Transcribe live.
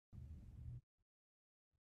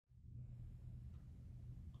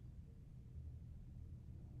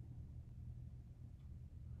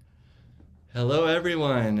Hello,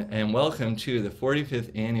 everyone, and welcome to the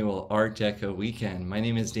 45th Annual Art Deco Weekend. My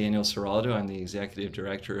name is Daniel Serraldo. I'm the Executive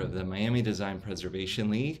Director of the Miami Design Preservation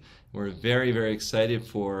League. We're very excited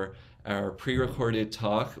for our pre-recorded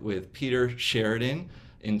talk with Peter Sheridan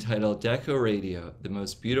entitled Deco Radio, the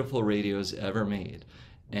most beautiful radios ever made.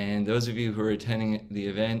 And those of you who are attending the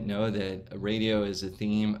event know that radio is a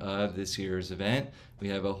theme of this year's event. We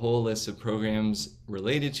have a whole list of programs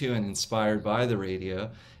related to and inspired by the radio,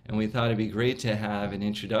 and we thought it'd be great to have an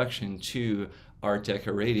introduction to Art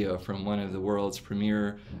Deco Radio from one of the world's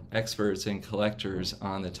premier experts and collectors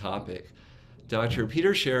on the topic. Dr.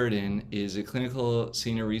 Peter Sheridan is a clinical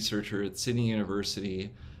senior researcher at Sydney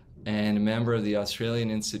University and a member of the Australian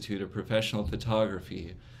Institute of Professional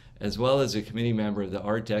Photography, as well as a committee member of the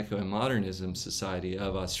Art Deco and Modernism Society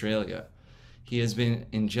of Australia. He has been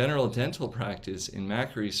in general dental practice in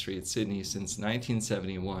Macquarie Street, Sydney since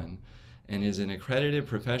 1971 and is an accredited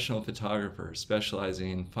professional photographer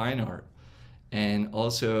specializing in fine art and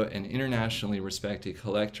also an internationally respected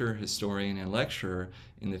collector, historian, and lecturer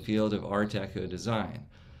in the field of Art Deco design.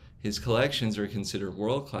 His collections are considered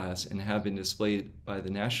world-class and have been displayed by the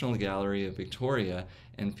National Gallery of Victoria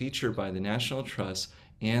and featured by the National Trust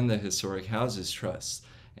and the Historic Houses Trust.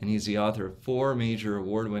 And he's the author of 4 major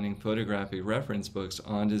award-winning photographic reference books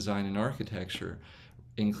on design and architecture,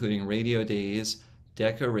 including Radio Days,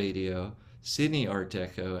 Deco Radio, Sydney Art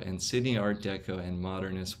Deco, and Sydney Art Deco and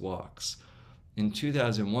Modernist Walks. In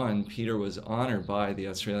 2001, Peter was honored by the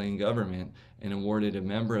Australian government and awarded a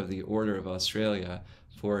Member of the Order of Australia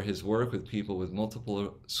for his work with people with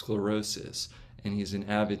multiple sclerosis. And he's an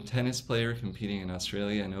avid tennis player competing in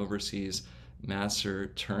Australia and overseas master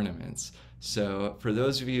tournaments. So for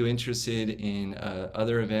those of you interested in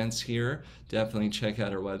other events here, definitely check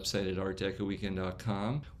out our website at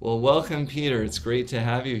artdecoweekend.com. Well, welcome, Peter. It's great to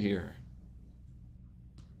have you here.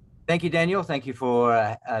 Thank you, Daniel. Thank you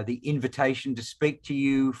for the invitation to speak to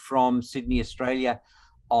you from Sydney, Australia,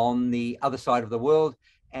 on the other side of the world,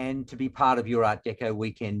 and to be part of your Art Deco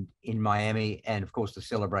weekend in Miami, and of course the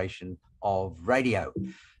celebration of radio.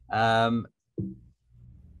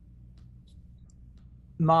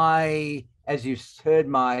 As you've heard,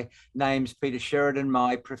 my name's Peter Sheridan.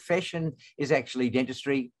 My profession is actually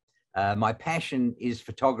dentistry. My passion is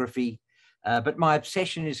photography, but my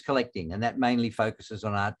obsession is collecting, and that mainly focuses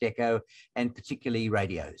on Art Deco and particularly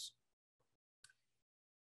radios.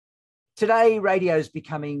 Today, radio is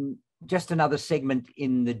becoming just another segment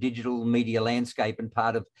in the digital media landscape and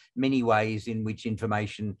part of many ways in which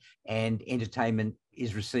information and entertainment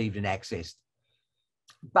is received and accessed.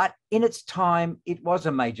 But in its time, it was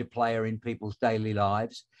a major player in people's daily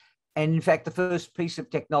lives. And in fact, the first piece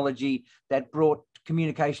of technology that brought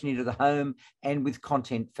communication into the home and with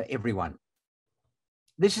content for everyone.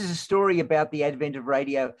 This is a story about the advent of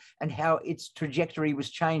radio and how its trajectory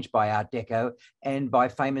was changed by Art Deco and by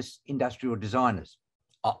famous industrial designers.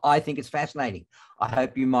 I think it's fascinating. I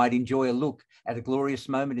hope you might enjoy a look at a glorious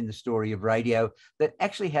moment in the story of radio that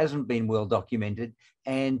actually hasn't been well documented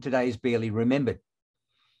and today is barely remembered.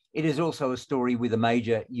 It is also a story with a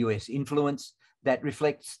major US influence that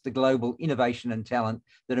reflects the global innovation and talent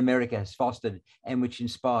that America has fostered and which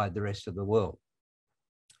inspired the rest of the world.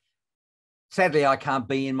 Sadly, I can't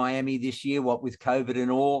be in Miami this year, what with COVID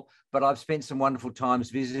and all, but I've spent some wonderful times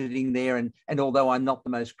visiting there. And although I'm not the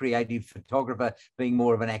most creative photographer, being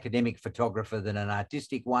more of an academic photographer than an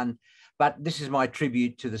artistic one, but this is my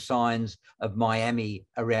tribute to the signs of Miami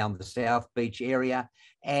around the South Beach area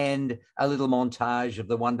and a little montage of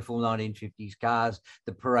the wonderful 1950s cars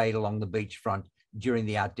that parade along the beachfront during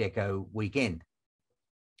the Art Deco weekend.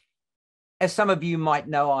 As some of you might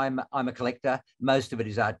know, I'm a collector. Most of it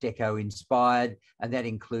is Art Deco inspired, and that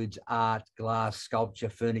includes art, glass, sculpture,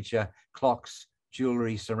 furniture, clocks,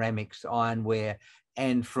 jewelry, ceramics, ironware,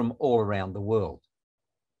 and from all around the world.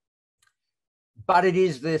 But it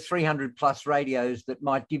is the 300 plus radios that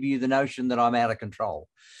might give you the notion that I'm out of control,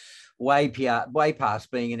 way past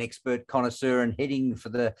being an expert connoisseur and heading for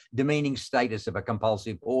the demeaning status of a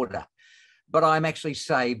compulsive hoarder. But I'm actually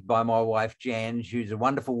saved by my wife, Jan, who's a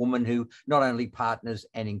wonderful woman who not only partners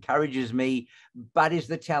and encourages me, but is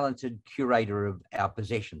the talented curator of our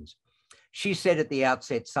possessions. She said at the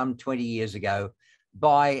outset some 20 years ago,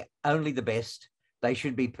 buy only the best. They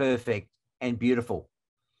should be perfect and beautiful.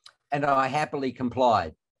 And I happily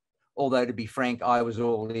complied, although to be frank, I was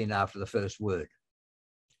all in after the first word.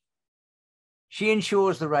 She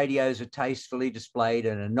ensures the radios are tastefully displayed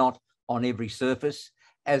and are not on every surface,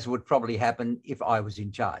 as would probably happen if I was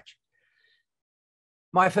in charge.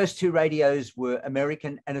 My first 2 radios were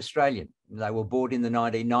American and Australian. They were bought in the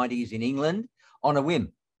 1990s in England on a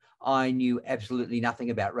whim. I knew absolutely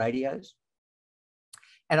nothing about radios.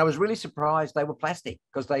 And I was really surprised they were plastic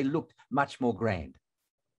because they looked much more grand.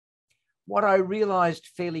 What I realized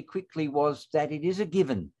fairly quickly was that it is a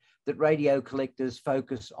given that radio collectors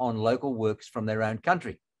focus on local works from their own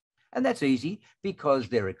country. And that's easy because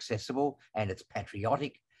they're accessible and it's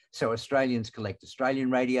patriotic. So Australians collect Australian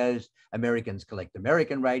radios, Americans collect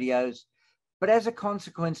American radios. But as a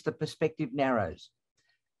consequence, the perspective narrows.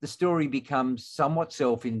 The story becomes somewhat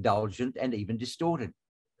self-indulgent and even distorted.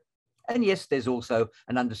 And yes, there's also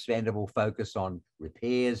an understandable focus on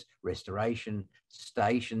repairs, restoration,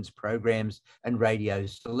 stations, programs, and radio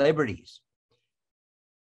celebrities.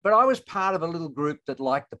 But I was part of a little group that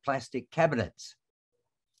liked the plastic cabinets.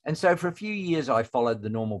 And so for a few years, I followed the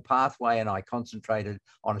normal pathway and I concentrated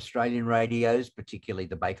on Australian radios, particularly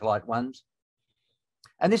the Bakelite ones.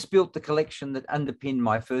 And this built the collection that underpinned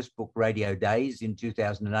my first book, Radio Days, in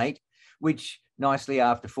 2008, which nicely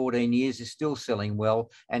after 14 years is still selling well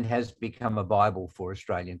and has become a Bible for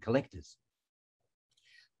Australian collectors.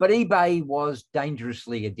 But eBay was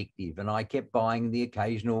dangerously addictive and I kept buying the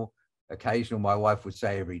occasional, my wife would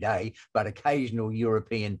say every day, but occasional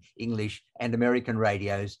European, English and American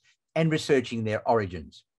radios and researching their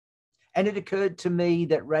origins. And it occurred to me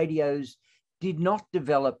that radios did not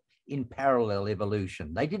develop in parallel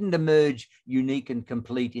evolution. They didn't emerge unique and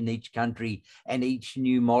complete in each country and each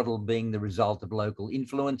new model being the result of local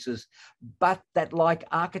influences, but that like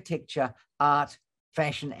architecture, art,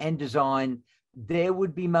 fashion and design, there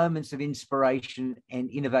would be moments of inspiration and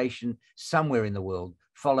innovation somewhere in the world,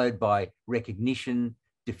 followed by recognition,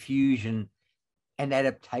 diffusion, and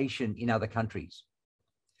adaptation in other countries.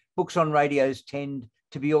 Books on radios tend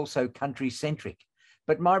to be also country-centric,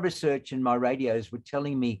 but my research and my radios were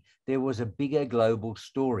telling me there was a bigger global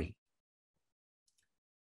story.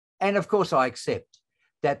 And of course, I accept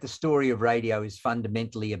that the story of radio is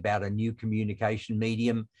fundamentally about a new communication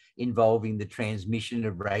medium involving the transmission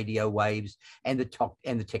of radio waves and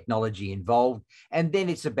the technology involved. And then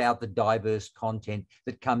it's about the diverse content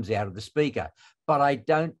that comes out of the speaker. But I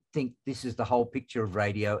don't think this is the whole picture of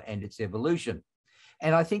radio and its evolution.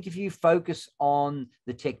 And I think if you focus on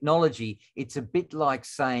the technology, it's a bit like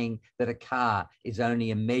saying that a car is only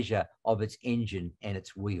a measure of its engine and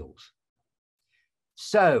its wheels.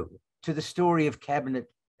 So to the story of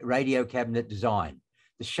radio cabinet design,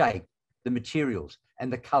 the shape, the materials,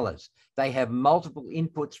 and the colors. They have multiple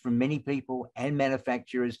inputs from many people and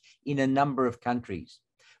manufacturers in a number of countries,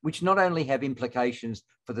 which not only have implications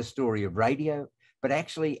for the story of radio, but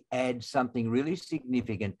actually add something really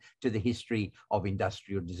significant to the history of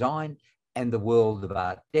industrial design and the world of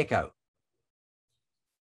Art Deco.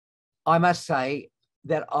 I must say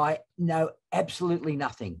that I know absolutely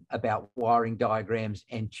nothing about wiring diagrams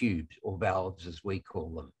and tubes, or valves as we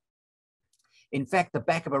call them. In fact, the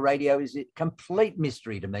back of a radio is a complete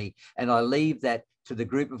mystery to me, and I leave that to the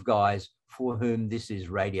group of guys for whom this is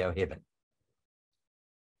radio heaven.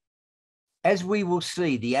 As we will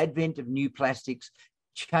see, the advent of new plastics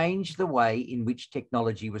changed the way in which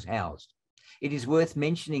technology was housed. It is worth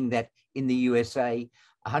mentioning that in the USA,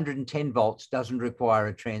 110 volts doesn't require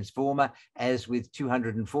a transformer, as with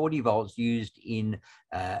 240 volts used in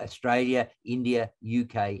Australia, India,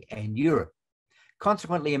 UK, and Europe.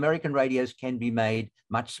 Consequently, American radios can be made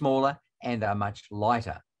much smaller and are much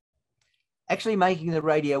lighter. Actually, making the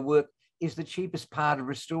radio work is the cheapest part of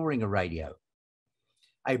restoring a radio.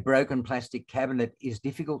 A broken plastic cabinet is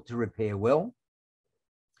difficult to repair well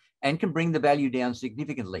and can bring the value down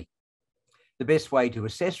significantly. The best way to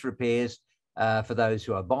assess repairs for those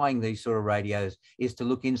who are buying these sort of radios is to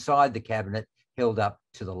look inside the cabinet held up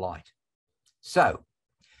to the light. So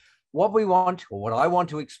what we want, or what I want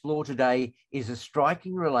to explore today, is a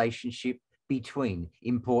striking relationship between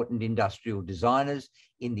important industrial designers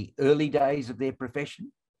in the early days of their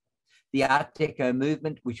profession, the Art Deco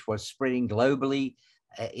movement, which was spreading globally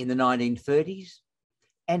in the 1930s,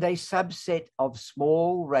 and a subset of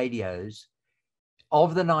small radios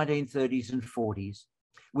of the 1930s and 40s,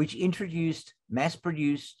 which introduced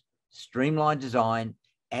mass-produced, streamlined design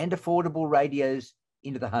and affordable radios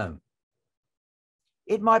into the home.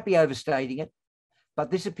 It might be overstating it,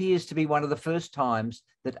 but this appears to be one of the first times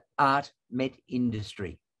that art met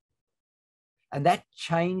industry. And that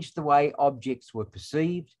changed the way objects were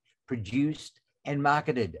perceived, produced, and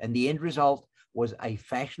marketed. And the end result was a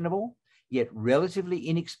fashionable, yet relatively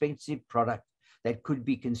inexpensive product that could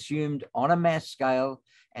be consumed on a mass scale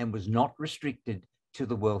and was not restricted to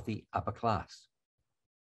the wealthy upper class.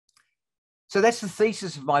 So that's the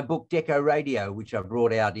thesis of my book, Deco Radio, which I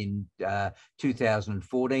brought out in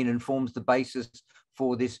 2014 and forms the basis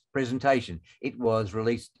for this presentation. It was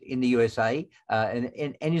released in the USA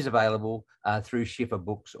and is available through Schiffer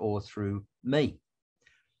Books or through me.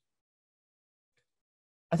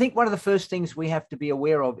 I think one of the first things we have to be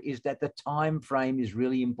aware of is that the time frame is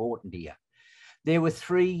really important here. There were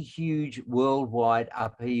three huge worldwide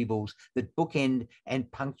upheavals that bookend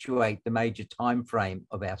and punctuate the major time frame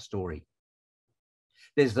of our story.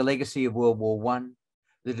 There's the legacy of World War I,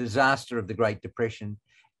 the disaster of the Great Depression,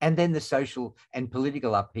 and then the social and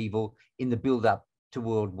political upheaval in the build-up to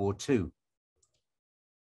World War II.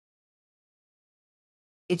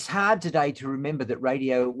 It's hard today to remember that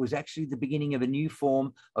radio was actually the beginning of a new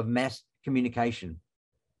form of mass communication,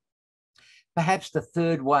 perhaps the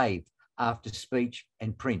third wave after speech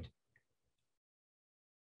and print.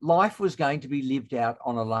 Life was going to be lived out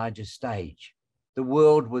on a larger stage. The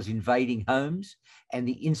world was invading homes, and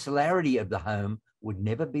the insularity of the home would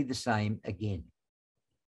never be the same again.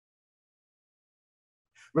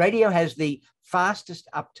 Radio has the fastest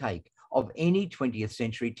uptake of any 20th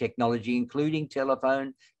century technology, including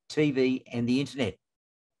telephone, TV, and the internet.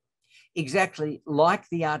 Exactly like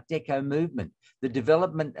the Art Deco movement, the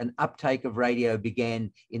development and uptake of radio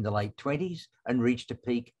began in the late 20s and reached a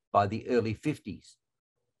peak by the early 50s.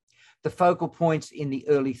 The focal points in the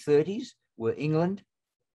early 30s were England,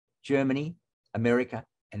 Germany, America,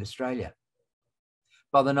 and Australia.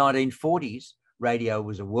 By the 1940s, radio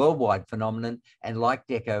was a worldwide phenomenon, and like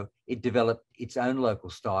Deco, it developed its own local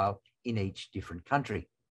style in each different country.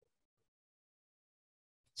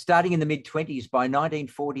 Starting in the mid-20s, by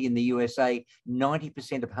 1940 in the USA,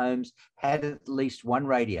 90% of homes had at least one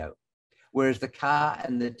radio, whereas the car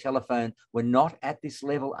and the telephone were not at this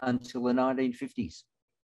level until the 1950s.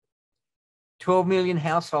 12 million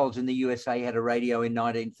households in the USA had a radio in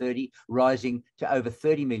 1930, rising to over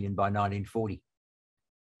 30 million by 1940.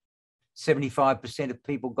 75% of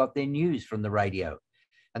people got their news from the radio,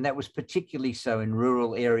 and that was particularly so in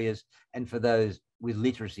rural areas and for those with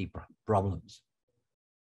literacy problems.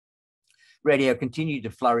 Radio continued to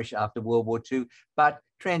flourish after World War II, but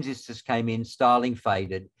transistors came in, styling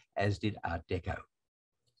faded, as did Art Deco.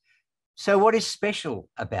 So what is special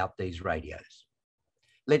about these radios?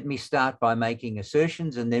 Let me start by making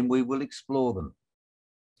assertions and then we will explore them.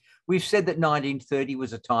 We've said that 1930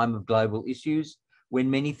 was a time of global issues when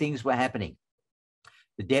many things were happening.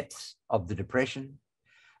 The depths of the Depression,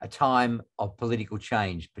 a time of political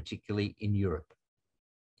change, particularly in Europe.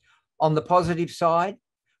 On the positive side,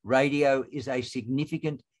 radio is a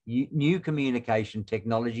significant new communication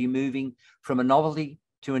technology moving from a novelty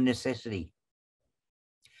to a necessity.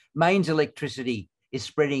 Mains electricity is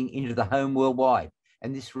spreading into the home worldwide,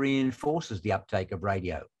 and this reinforces the uptake of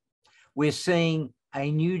radio. We're seeing a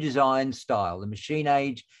new design style. The machine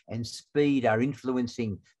age and speed are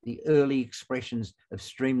influencing the early expressions of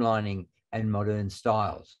streamlining and modern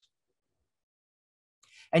styles.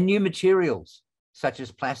 And new materials, such as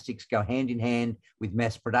plastics, go hand in hand with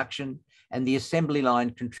mass production, and the assembly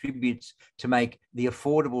line contributes to make the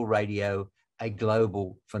affordable radio a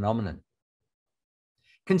global phenomenon.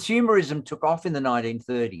 Consumerism took off in the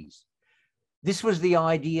 1930s. This was the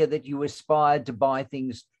idea that you aspired to buy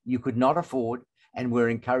things you could not afford and were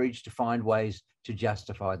encouraged to find ways to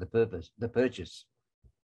justify the purchase.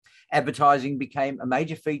 Advertising became a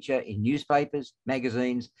major feature in newspapers,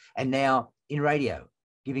 magazines, and now in radio,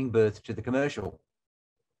 giving birth to the commercial.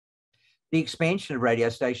 The expansion of radio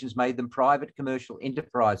stations made them private commercial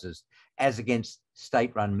enterprises as against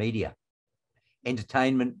state-run media.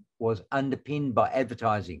 Entertainment was underpinned by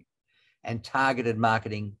advertising, and targeted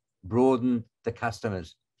marketing broadened the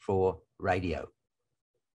customers for radio.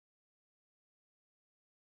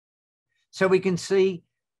 So we can see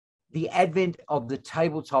the advent of the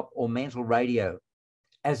tabletop or mantle radio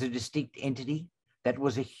as a distinct entity that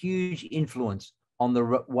was a huge influence on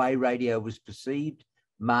the way radio was perceived,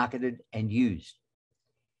 marketed, and used.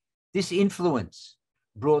 This influence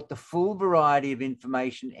brought the full variety of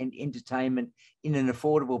information and entertainment in an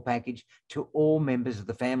affordable package to all members of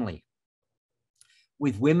the family.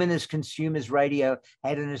 With women as consumers, radio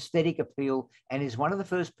had an aesthetic appeal and is one of the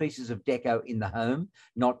first pieces of deco in the home,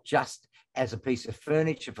 not just as a piece of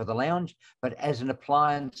furniture for the lounge, but as an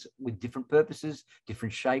appliance with different purposes,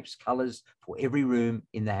 different shapes, colours for every room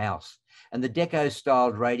in the house. And the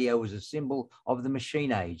deco-styled radio was a symbol of the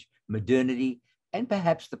machine age, modernity, and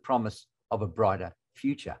perhaps the promise of a brighter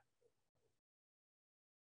future.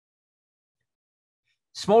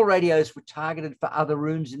 Small radios were targeted for other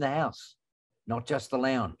rooms in the house, not just the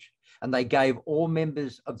lounge, and they gave all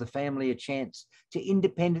members of the family a chance to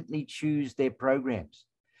independently choose their programs.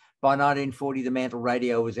 By 1940, the mantle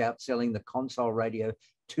radio was outselling the console radio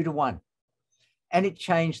 2-to-1, and it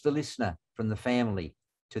changed the listener from the family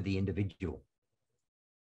to the individual.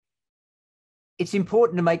 It's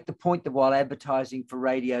important to make the point that while advertising for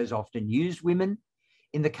radios often used women,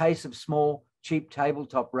 in the case of small cheap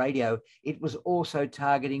tabletop radio, it was also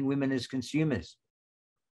targeting women as consumers,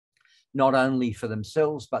 not only for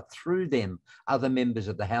themselves, but through them, other members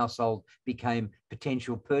of the household became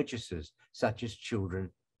potential purchasers, such as children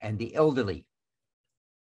and the elderly.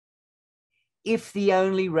 If the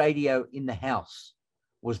only radio in the house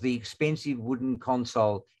was the expensive wooden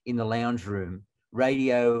console in the lounge room,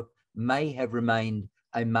 radio may have remained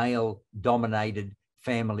a male-dominated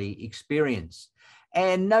family experience.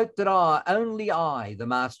 And note that only I, the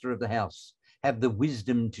master of the house, have the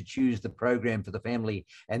wisdom to choose the program for the family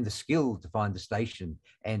and the skill to find the station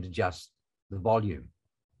and adjust the volume.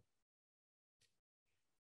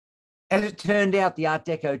 As it turned out, the Art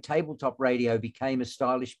Deco tabletop radio became a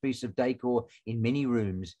stylish piece of decor in many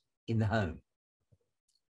rooms in the home.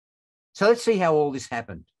 So let's see how all this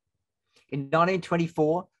happened. In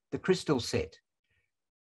 1924, the crystal set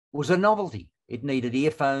was a novelty. It needed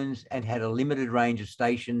earphones and had a limited range of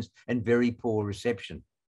stations and very poor reception.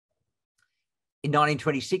 In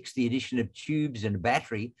 1926, the addition of tubes and a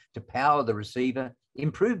battery to power the receiver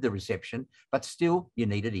improved the reception, but still you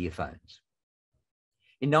needed earphones.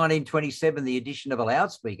 In 1927, the addition of a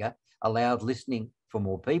loudspeaker allowed listening for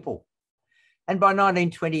more people. And by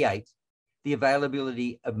 1928, the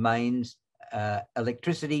availability of mains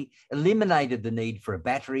electricity eliminated the need for a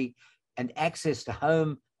battery, and access to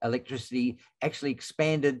home electricity actually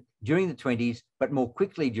expanded during the 20s, but more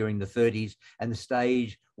quickly during the 30s, and the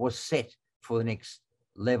stage was set for the next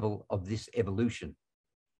level of this evolution.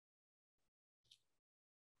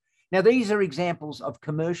 Now, these are examples of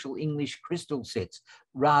commercial English crystal sets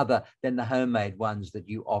rather than the homemade ones that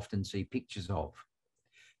you often see pictures of.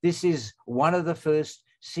 This is one of the first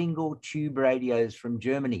single tube radios from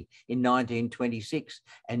Germany in 1926,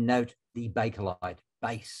 and note the Bakelite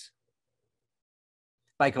base.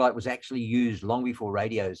 Bakelite was actually used long before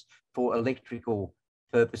radios for electrical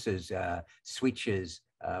purposes, switches,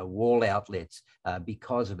 wall outlets,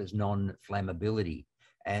 because of its non-flammability.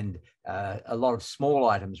 And a lot of small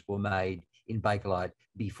items were made in Bakelite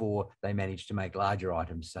before they managed to make larger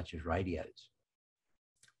items such as radios.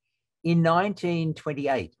 In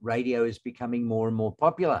 1928, radio is becoming more and more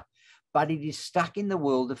popular, but it is stuck in the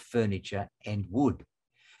world of furniture and wood.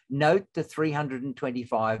 Note the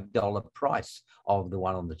 $325 price of the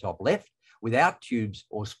one on the top left without tubes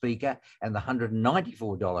or speaker, and the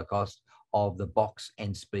 $194 cost of the box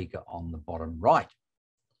and speaker on the bottom right.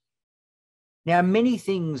 Now, many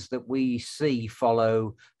things that we see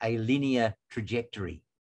follow a linear trajectory.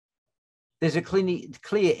 There's a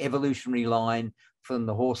clear evolutionary line from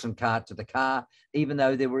the horse and cart to the car, even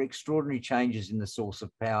though there were extraordinary changes in the source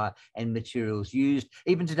of power and materials used.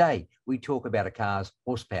 Even today, we talk about a car's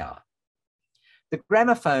horsepower. The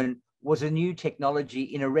gramophone was a new technology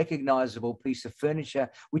in a recognizable piece of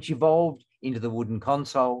furniture which evolved into the wooden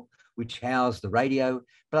console, which housed the radio,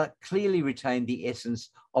 but clearly retained the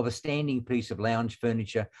essence of a standing piece of lounge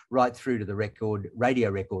furniture right through to the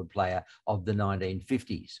radio record player of the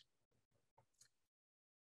 1950s.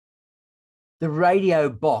 The radio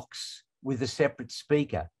box with a separate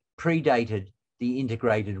speaker predated the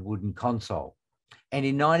integrated wooden console. And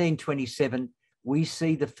in 1927, we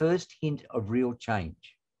see the first hint of real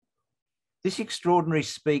change. This extraordinary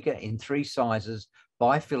speaker in 3 sizes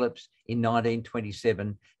by Philips in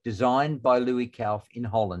 1927, designed by Louis Kauf in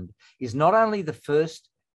Holland, is not only the first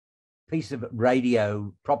piece of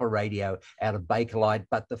radio, proper radio out of Bakelite,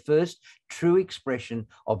 but the first true expression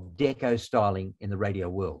of deco styling in the radio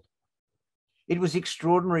world. It was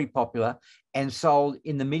extraordinarily popular and sold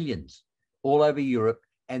in the millions all over Europe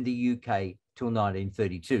and the UK till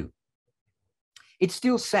 1932. It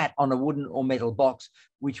still sat on a wooden or metal box,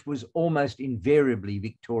 which was almost invariably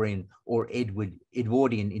Victorian or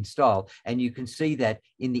Edwardian in style. And you can see that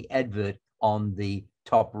in the advert on the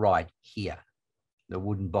top right here, the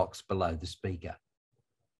wooden box below the speaker.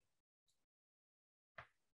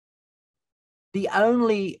 The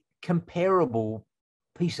only comparable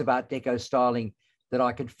piece of Art Deco styling that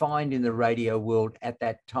I could find in the radio world at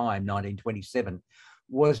that time, 1927,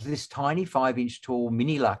 was this tiny 5-inch tall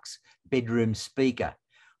Mini-Lux bedroom speaker,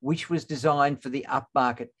 which was designed for the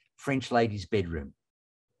upmarket French lady's bedroom.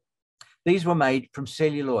 These were made from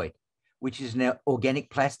celluloid, which is now organic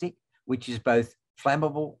plastic, which is both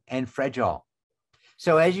flammable and fragile.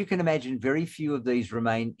 So as you can imagine, very few of these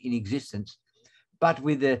remain in existence, but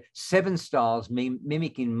with the 7 styles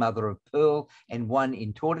mimicking mother of pearl and 1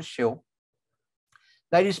 in tortoise shell,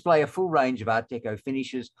 they display a full range of Art Deco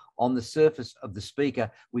finishes on the surface of the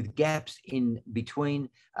speaker with gaps in between,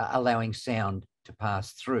 allowing sound to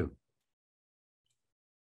pass through.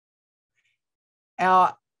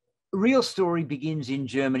 Our real story begins in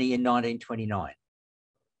Germany in 1929,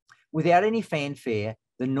 Without any fanfare,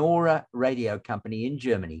 the Nora Radio Company in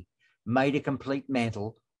Germany made a complete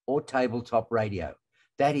mantle or tabletop radio.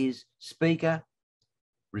 That is, speaker,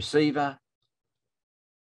 receiver,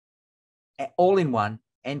 all in one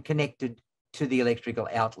and connected to the electrical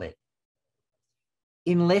outlet.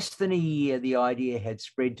 In less than a year, the idea had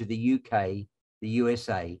spread to the UK, the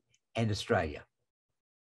USA, and Australia.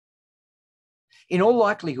 In all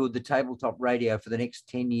likelihood, the tabletop radio for the next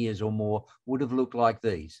 10 years or more would have looked like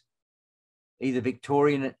these, either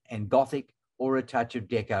Victorian and Gothic or a touch of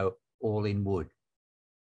Deco, all in wood.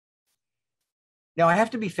 Now, I have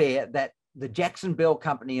to be fair that the Jackson Bell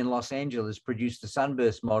Company in Los Angeles produced the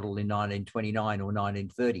Sunburst model in 1929 or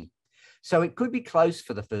 1930, so it could be close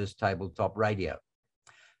for the first tabletop radio.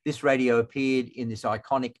 This radio appeared in this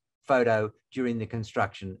iconic photo during the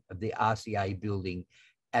construction of the RCA building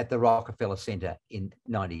at the Rockefeller Center in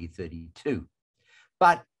 1932.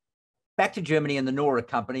 But back to Germany and the Nora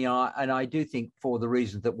Company, and I do think for the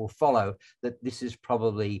reasons that will follow that this is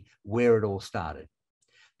probably where it all started.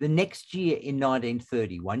 The next year in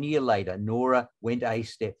 1930, 1 year later, Nora went a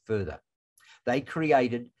step further. They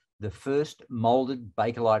created the first molded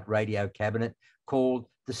Bakelite radio cabinet called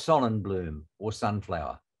the Sonnenblume or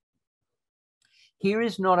Sunflower. Here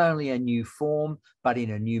is not only a new form, but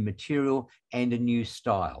in a new material and a new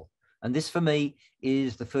style. And this for me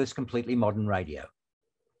is the first completely modern radio.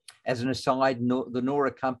 As an aside, the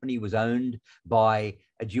Nora Company was owned by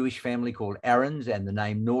a Jewish family called Aarons, and the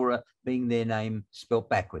name Nora being their name spelt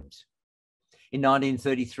backwards. In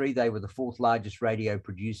 1933, they were the fourth largest radio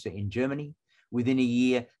producer in Germany. Within a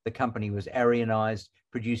year, the company was Aryanized,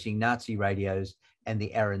 producing Nazi radios, and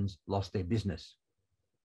the Aarons lost their business.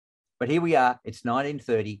 But here we are, it's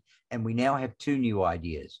 1930, and we now have two new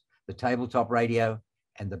ideas, the tabletop radio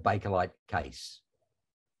and the Bakelite case.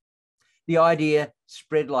 The idea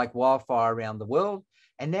spread like wildfire around the world,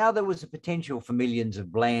 and now there was a potential for millions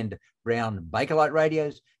of bland brown Bakelite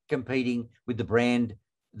radios competing with the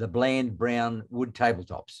bland brown wood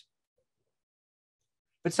tabletops.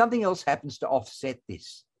 But something else happens to offset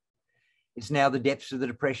this. It's now the depths of the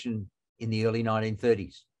Depression in the early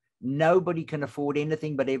 1930s. Nobody can afford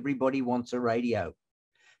anything, but everybody wants a radio,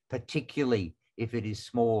 particularly if it is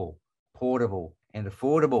small, portable, and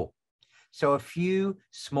affordable. So a few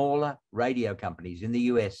smaller radio companies in the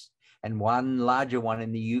US and one larger one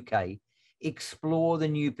in the UK explore the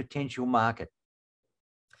new potential market,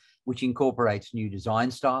 which incorporates new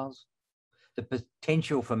design styles, the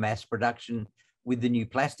potential for mass production with the new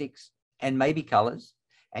plastics and maybe colors,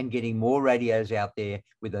 and getting more radios out there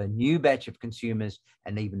with a new batch of consumers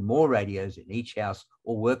and even more radios in each house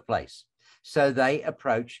or workplace. So they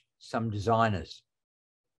approach some designers.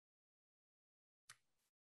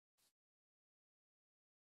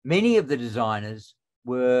 Many of the designers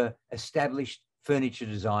were established furniture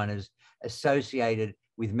designers associated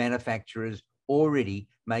with manufacturers already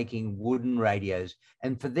making wooden radios.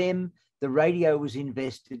 And for them, the radio was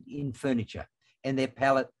invested in furniture and their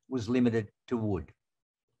palette was limited to wood.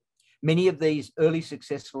 Many of these early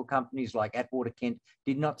successful companies like Atwater Kent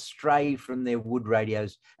did not stray from their wood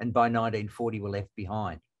radios and by 1940 were left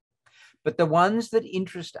behind. But the ones that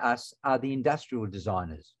interest us are the industrial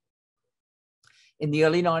designers. In the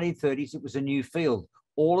early 1930s, it was a new field.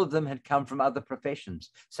 All of them had come from other professions,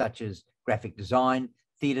 such as graphic design,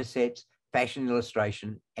 theatre sets, fashion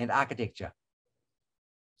illustration, and architecture.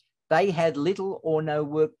 They had little or no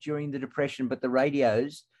work during the Depression, but the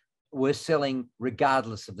radios were selling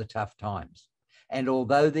regardless of the tough times. And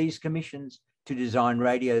although these commissions to design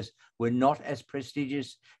radios were not as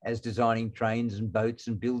prestigious as designing trains and boats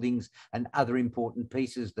and buildings and other important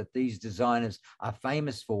pieces that these designers are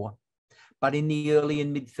famous for, but in the early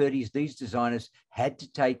and mid-30s, these designers had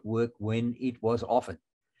to take work when it was offered.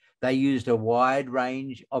 They used a wide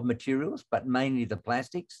range of materials, but mainly the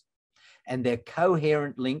plastics, and their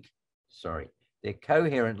coherent link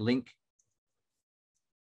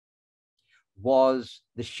was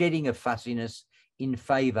the shedding of fussiness in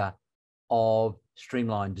favor of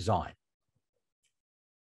streamlined design.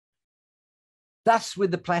 Thus, with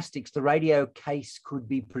the plastics, the radio case could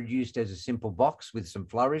be produced as a simple box with some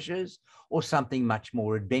flourishes or something much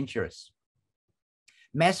more adventurous.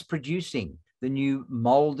 Mass producing the new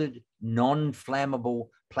molded, non-flammable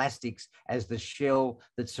plastics as the shell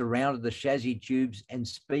that surrounded the chassis tubes and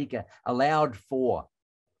speaker allowed for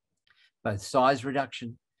both size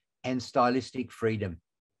reduction and stylistic freedom.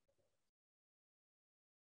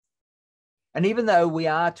 And even though we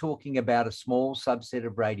are talking about a small subset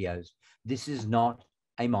of radios, this is not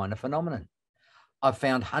a minor phenomenon. I've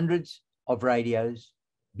found hundreds of radios,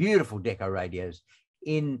 beautiful Deco radios,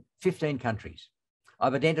 in 15 countries.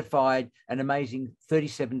 I've identified an amazing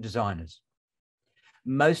 37 designers.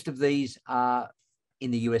 Most of these are in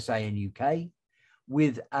the USA and UK,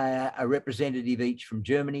 with a representative each from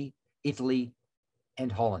Germany, Italy,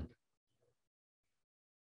 and Holland.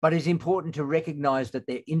 But it's important to recognize that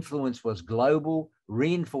their influence was global,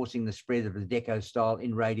 reinforcing the spread of the Deco style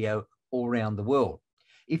in radio all around the world.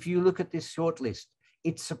 If you look at this short list,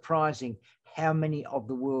 it's surprising how many of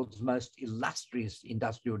the world's most illustrious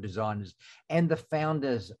industrial designers and the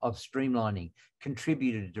founders of streamlining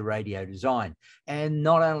contributed to radio design. And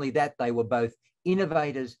not only that, they were both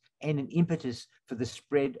innovators and an impetus for the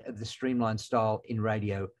spread of the streamlined style in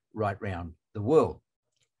radio right round the world.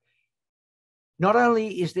 Not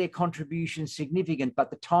only is their contribution significant, but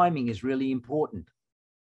the timing is really important.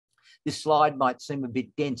 This slide might seem a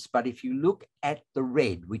bit dense, but if you look at the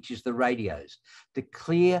red, which is the radios, the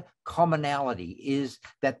clear commonality is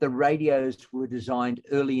that the radios were designed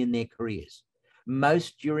early in their careers,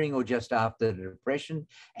 most during or just after the Depression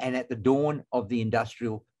and at the dawn of the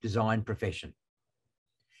industrial design profession.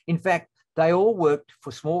 In fact, they all worked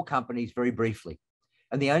for small companies very briefly.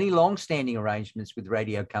 And the only long-standing arrangements with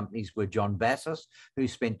radio companies were John Vassos, who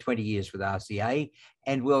spent 20 years with RCA,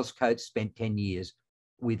 and Wells Coates spent 10 years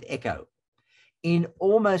with Echo. In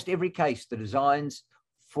almost every case, the designs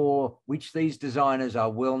for which these designers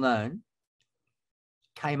are well known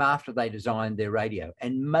came after they designed their radio.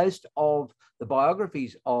 And most of the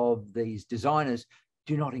biographies of these designers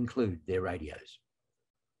do not include their radios.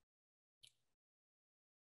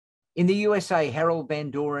 In the USA, Harold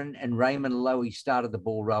Van Doren and Raymond Loewy started the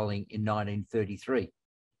ball rolling in 1933.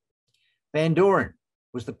 Van Doren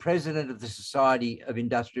was the president of the Society of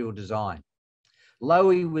Industrial Design.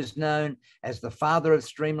 Loewy was known as the father of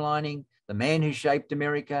streamlining, the man who shaped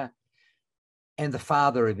America, and the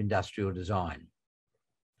father of industrial design.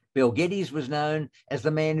 Bill Geddes was known as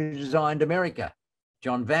the man who designed America.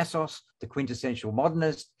 John Vassos, the quintessential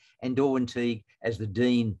modernist, and Darwin Teague as the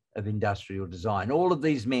Dean of Industrial Design. All of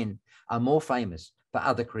these men are more famous for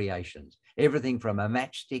other creations, everything from a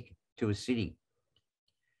matchstick to a city.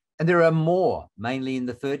 And there are more, mainly in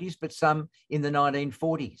the 30s, but some in the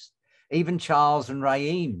 1940s. Even Charles and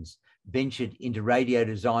Ray Eames ventured into radio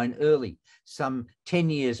design early, some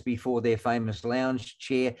 10 years before their famous lounge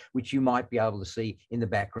chair, which you might be able to see in the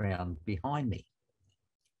background behind me.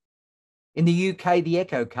 In the UK, the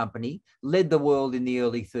Echo Company led the world in the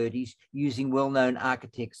early 30s using well-known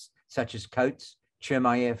architects such as Coates,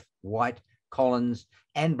 Chermayeff, White, Collins,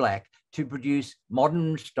 and Black to produce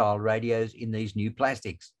modern-style radios in these new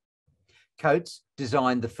plastics. Coates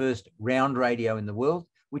designed the first round radio in the world,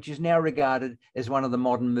 which is now regarded as one of the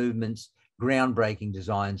modern movement's groundbreaking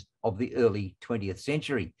designs of the early 20th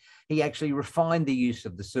century. He actually refined the use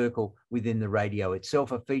of the circle within the radio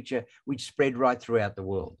itself, a feature which spread right throughout the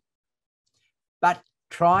world. But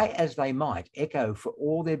try as they might, Echo, for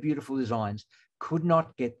all their beautiful designs, could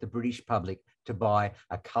not get the British public to buy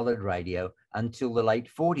a coloured radio until the late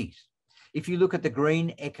 40s. If you look at the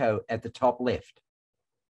green Echo at the top left,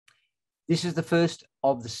 this is the first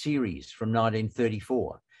of the series from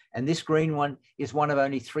 1934. And this green one is one of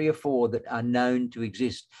only 3 or 4 that are known to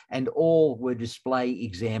exist, and all were display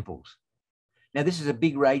examples. Now, this is a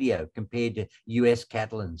big radio compared to US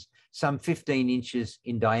Catalans, some 15 inches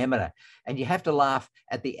in diameter. And you have to laugh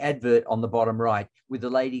at the advert on the bottom right with the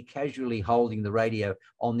lady casually holding the radio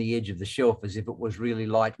on the edge of the shelf as if it was really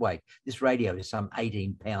lightweight. This radio is some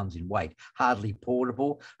 18 pounds in weight, hardly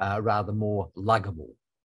portable, rather more luggable.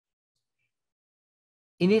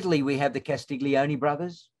 In Italy, we have the Castiglione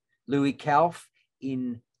brothers, Louis Kauf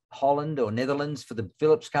in Holland or Netherlands for the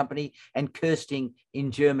Philips Company, and Kirsting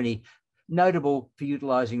in Germany, notable for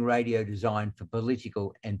utilising radio design for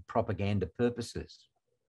political and propaganda purposes.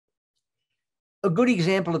 A good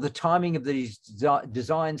example of the timing of these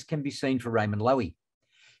designs can be seen for Raymond Loewy.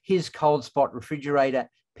 His cold spot refrigerator,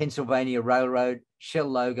 Pennsylvania Railroad, Shell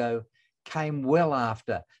logo, came well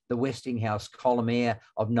after the Westinghouse Collimaire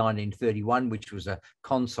of 1931, which was a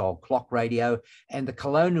console clock radio, and the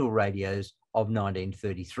Colonial radios of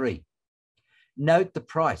 1933. Note the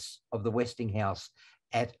price of the Westinghouse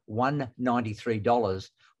at $193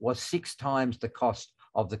 was 6 times the cost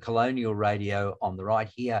of the Colonial radio on the right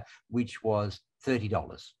here, which was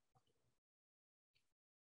 $30.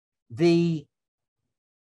 The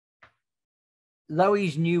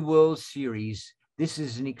Loewy's New World series, this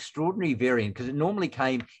is an extraordinary variant because it normally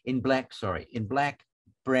came in black,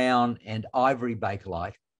 brown, and ivory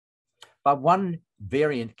bakelite. But one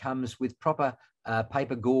variant comes with proper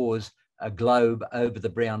paper gauze globe over the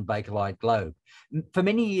brown bakelite globe. For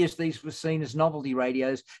many years, these were seen as novelty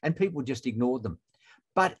radios and people just ignored them.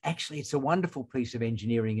 But actually, it's a wonderful piece of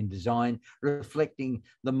engineering and design reflecting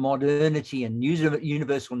the modernity and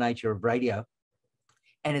universal nature of radio,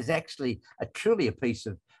 and is actually truly a piece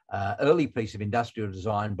of early piece of industrial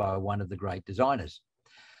design by one of the great designers.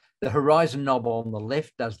 The horizon knob on the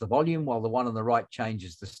left does the volume, while the one on the right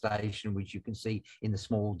changes the station, which you can see in the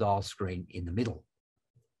small dial screen in the middle.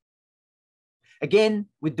 Again,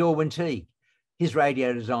 with Darwin Teague, his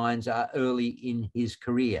radio designs are early in his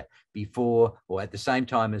career, before or at the same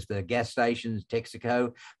time as the gas stations,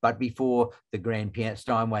 Texaco, but before the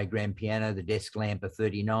Steinway grand piano, the desk lamp of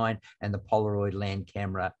 39, and the Polaroid land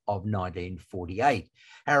camera of 1948.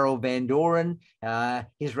 Harold Van Doren,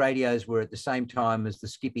 his radios were at the same time as the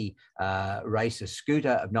Skippy racer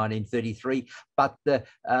scooter of 1933, but the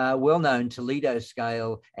well-known Toledo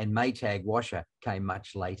scale and Maytag washer came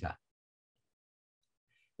much later.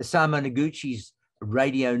 Osamu Noguchi's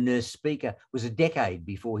radio nurse speaker was a decade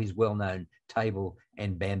before his well-known table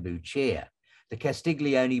and bamboo chair. The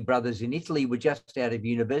Castiglione brothers in Italy were just out of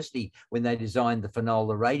university when they designed the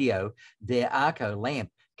Finola radio. Their Arco lamp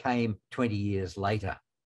came 20 years later.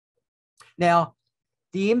 Now,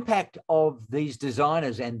 the impact of these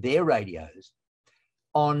designers and their radios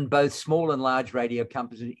on both small and large radio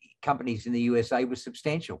companies in the USA was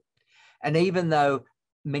substantial. And even though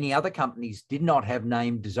many other companies did not have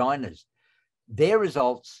named designers, their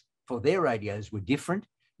results for their radios were different,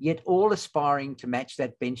 yet all aspiring to match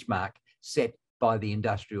that benchmark set by the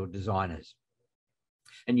industrial designers.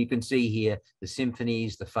 And you can see here the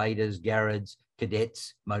Symphonies, the Faders, Garrards,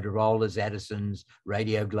 Cadets, Motorola's, Addisons,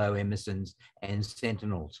 Radio Glow Emersons, and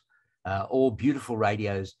Sentinels. All beautiful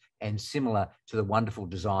radios and similar to the wonderful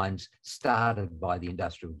designs started by the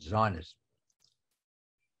industrial designers.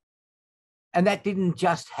 And that didn't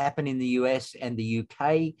just happen in the US and the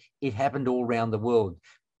UK, it happened all around the world,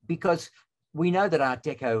 because we know that Art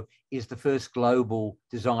Deco is the first global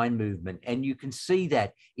design movement. And you can see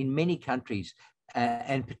that in many countries,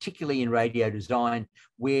 and particularly in radio design,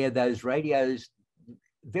 where those radios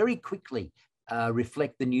very quickly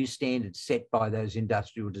reflect the new standards set by those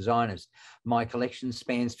industrial designers. My collection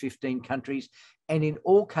spans 15 countries, and in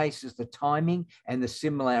all cases, the timing and the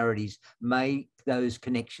similarities make those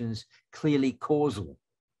connections clearly causal.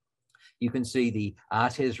 You can see the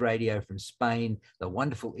Artes radio from Spain, the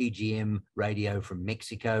wonderful EGM radio from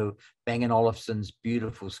Mexico, Bang & Olufsen's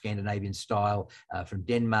beautiful Scandinavian style from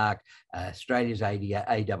Denmark, Australia's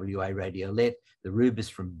AWA Radiolette, the Rubis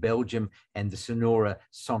from Belgium, and the Sonora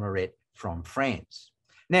Sonorette from France.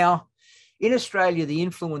 Now, in Australia, the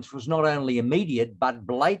influence was not only immediate, but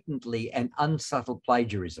blatantly and unsubtle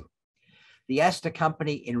plagiarism. The Astor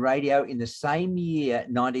Company in radio in the same year,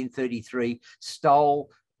 1933, stole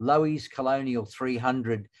Loewy's Colonial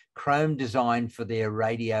 300 chrome design for their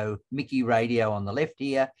radio, Mickey radio on the left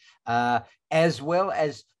here, as well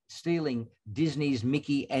as stealing Disney's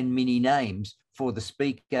Mickey and Minnie names for the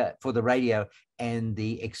speaker, for the radio and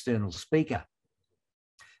the external speaker.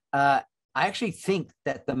 I actually think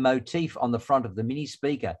that the motif on the front of the mini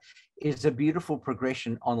speaker is a beautiful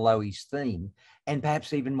progression on Loewy's theme, and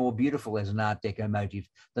perhaps even more beautiful as an Art Deco motif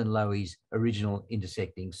than Loewy's original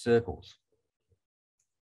intersecting circles.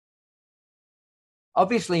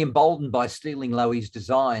 Obviously emboldened by stealing Loewy's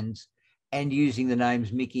designs and using the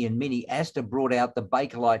names Mickey and Minnie, Astor brought out the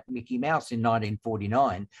Bakelite Mickey Mouse in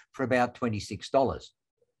 1949 for about $26,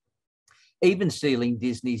 even stealing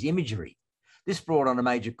Disney's imagery. This brought on a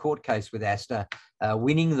major court case with Astor,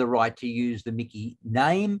 winning the right to use the Mickey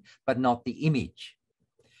name, but not the image.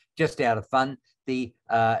 Just out of fun,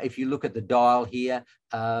 if you look at the dial here,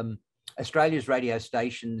 Australia's radio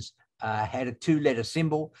stations had a two-letter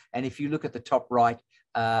symbol, and if you look at the top right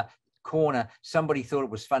corner, somebody thought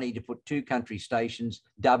it was funny to put two country stations,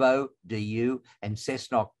 Dubbo, D-U, and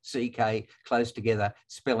Cessnock, C-K, close together,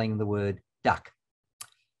 spelling the word duck.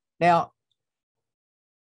 Now,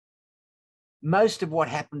 most of what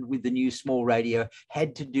happened with the new small radio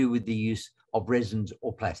had to do with the use of resins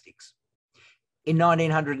or plastics. In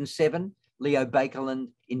 1907, Leo Baekeland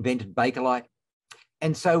invented Bakelite.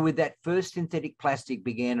 And so with that first synthetic plastic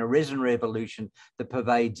began a resin revolution that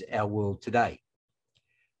pervades our world today.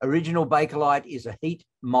 Original Bakelite is a heat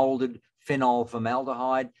molded phenol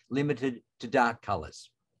formaldehyde limited to dark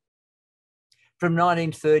colors. From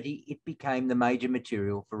 1930, it became the major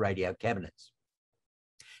material for radio cabinets.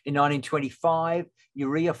 In 1925,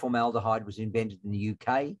 urea formaldehyde was invented in the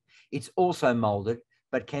UK. It's also molded,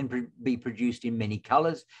 but can be produced in many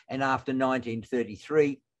colors. And after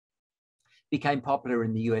 1933, became popular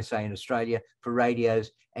in the USA and Australia for radios,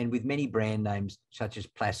 and with many brand names such as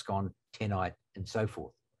Plascon, Tenite, and so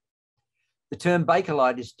forth. The term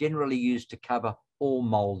Bakelite is generally used to cover all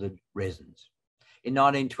molded resins. In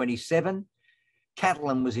 1927,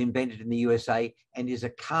 Catalin was invented in the USA and is a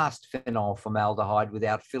cast phenol formaldehyde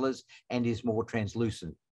without fillers and is more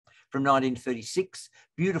translucent. From 1936,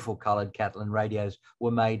 beautiful coloured Catalin radios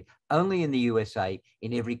were made only in the USA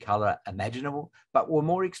in every colour imaginable, but were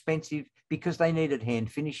more expensive because they needed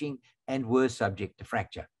hand finishing and were subject to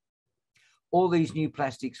fracture. All these new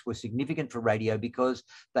plastics were significant for radio because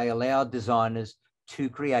they allowed designers to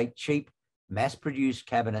create cheap, mass-produced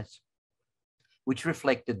cabinets which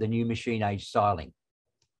reflected the new machine-age styling.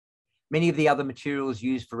 Many of the other materials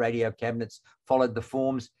used for radio cabinets followed the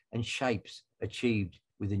forms and shapes achieved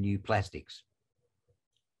with the new plastics.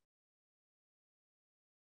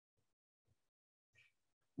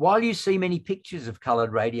 While you see many pictures of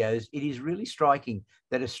coloured radios, it is really striking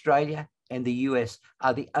that Australia and the US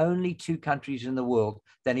are the only two countries in the world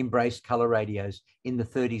that embraced colour radios in the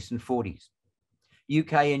 30s and 40s.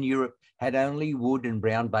 UK and Europe had only wood and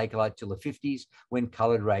brown Bakelite till the 50s, when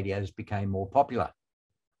coloured radios became more popular.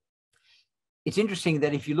 It's interesting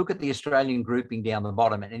that if you look at the Australian grouping down the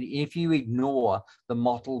bottom, and if you ignore the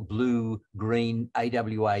mottled blue green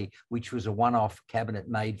AWA, which was a one-off cabinet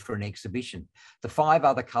made for an exhibition, the 5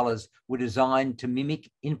 other colours were designed to mimic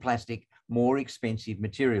in plastic more expensive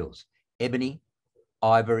materials: ebony,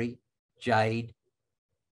 ivory, jade,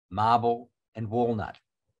 marble, and walnut.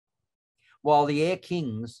 While the Air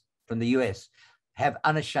Kings from the US have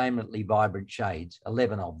unashamedly vibrant shades,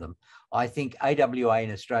 11 of them, I think AWA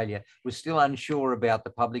in Australia was still unsure about the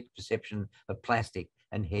public perception of plastic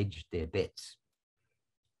and hedged their bets.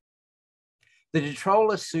 The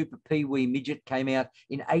Detrola Super Pee-wee Midget came out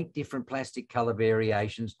in 8 different plastic colour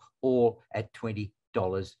variations, all at $20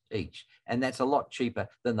 each. And that's a lot cheaper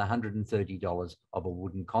than the $130 of a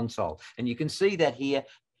wooden console. And you can see that here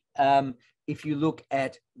if you look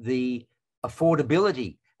at the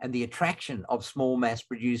affordability and the attraction of small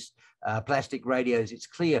mass-produced plastic radios. It's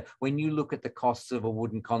clear when you look at the costs of a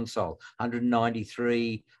wooden console: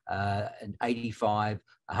 $193, and $85,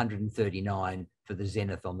 $139 for the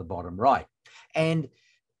Zenith on the bottom right. And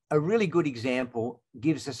a really good example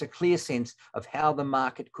gives us a clear sense of how the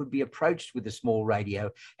market could be approached with a small radio,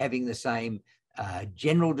 having the same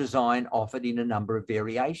general design offered in a number of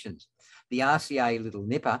variations. The RCA Little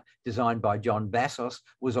Nipper, designed by John Bassos,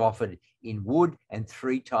 was offered in wood and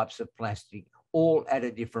 3 types of plastic, all at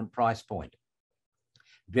a different price point.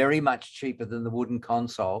 Very much cheaper than the wooden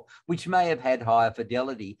console, which may have had higher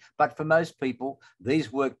fidelity, but for most people,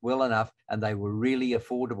 these worked well enough and they were really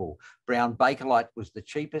affordable. Brown Bakelite was the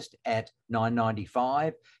cheapest at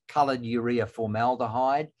 $9.95, coloured urea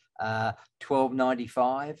formaldehyde,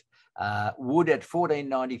 $12.95, wood at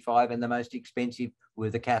 $14.95, and the most expensive were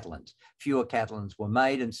the Catalins. Fewer Catalins were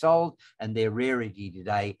made and sold, and their rarity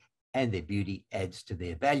today and their beauty adds to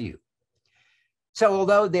their value. So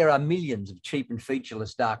although there are millions of cheap and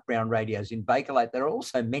featureless dark brown radios in Bakelite, there are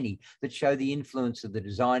also many that show the influence of the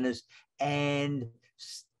designers and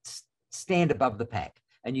stand above the pack.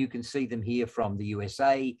 And you can see them here from the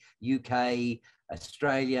USA, UK,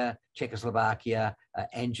 Australia, Czechoslovakia,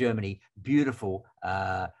 and Germany. Beautiful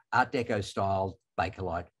Art Deco styled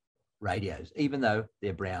Bakelite radios, even though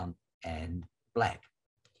they're brown and black.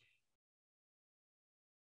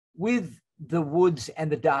 With the woods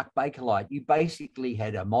and the dark Bakelite, you basically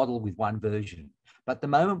had a model with one version. But the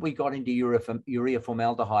moment we got into urea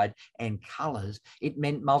formaldehyde and colours, it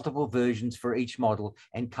meant multiple versions for each model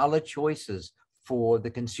and colour choices for the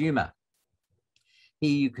consumer.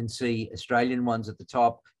 Here you can see Australian ones at the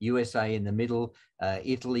top, USA in the middle,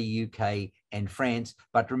 Italy, UK, and France.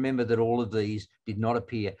 But remember that all of these did not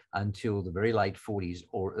appear until the very late 40s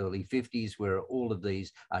or early 50s, where all of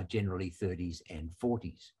these are generally 30s and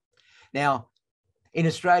 40s. Now, in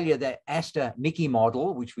Australia, the Astor Mickey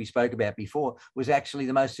model, which we spoke about before, was actually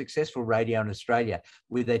the most successful radio in Australia,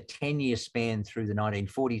 with a 10-year span through the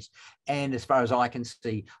 1940s. And as far as I can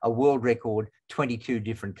see, a world record 22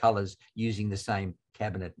 different colours using the same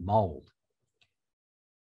cabinet mould.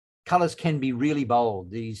 Colours can be really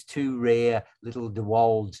bold. These 2 rare little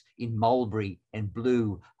DeWolds in mulberry and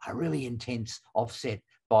blue are really intense, offset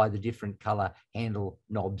by the different colour handle,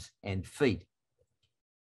 knobs, and feet.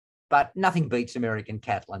 But nothing beats American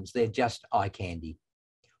Catalins. They're just eye candy.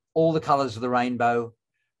 All the colours of the rainbow,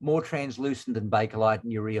 more translucent than Bakelite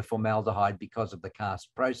and urea formaldehyde because of the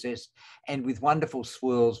cast process, and with wonderful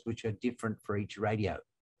swirls which are different for each radio.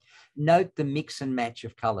 Note the mix and match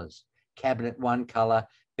of colours. Cabinet one colour,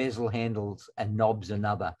 bezel handles and knobs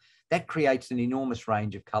another. That creates an enormous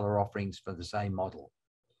range of colour offerings for the same model.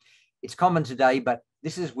 It's common today, but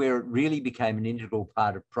this is where it really became an integral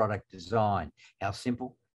part of product design. How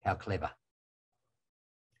simple, how clever.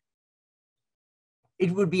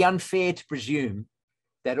 It would be unfair to presume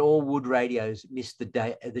that all wood radios missed the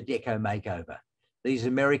Deco makeover. These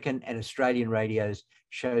American and Australian radios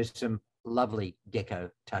show some lovely Deco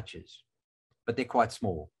touches, but they're quite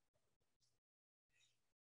small.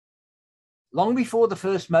 Long before the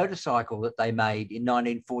first motorcycle that they made in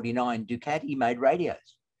 1949, Ducati made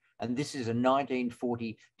radios. And this is a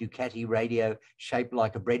 1940 Ducati radio shaped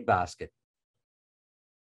like a breadbasket.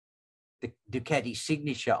 The Ducati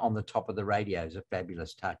signature on the top of the radio is a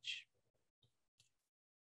fabulous touch.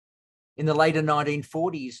 In the later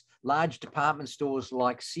 1940s, large department stores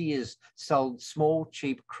like Sears sold small,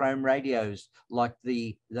 cheap chrome radios like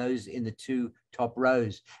those in the two top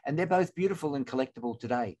rows. And they're both beautiful and collectible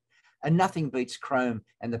today. And nothing beats chrome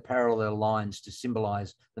and the parallel lines to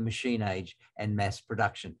symbolize the machine age and mass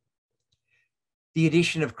production. The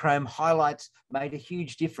addition of chrome highlights made a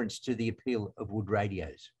huge difference to the appeal of wood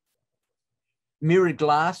radios. Mirrored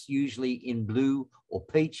glass, usually in blue or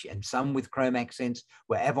peach and some with chrome accents,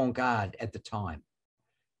 were avant-garde at the time.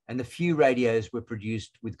 And the few radios were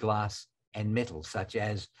produced with glass and metal, such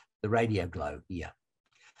as the Radio Glow here.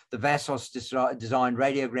 The Vassos designed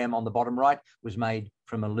radiogram on the bottom right was made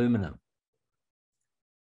from aluminum.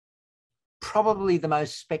 Probably the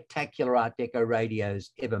most spectacular Art Deco radios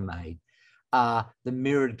ever made are the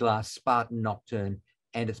mirrored glass Spartan Nocturne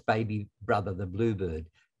and its baby brother, the Bluebird,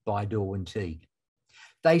 by Darwin Teague.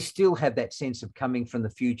 They still have that sense of coming from the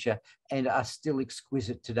future and are still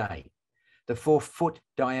exquisite today. The 4-foot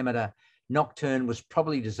diameter Nocturne was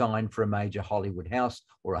probably designed for a major Hollywood house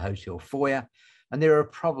or a hotel foyer, and there are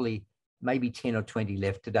probably maybe 10 or 20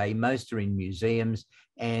 left today. Most are in museums,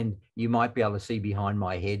 and you might be able to see behind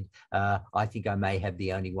my head. I think I may have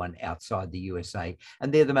the only one outside the USA,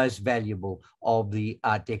 and they're the most valuable of the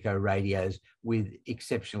Art Deco radios with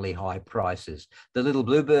exceptionally high prices. The little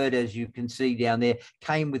Bluebird, as you can see down there,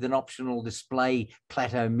 came with an optional display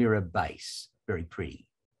plateau mirror base. Very pretty.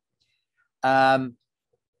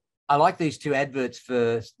 I like these two adverts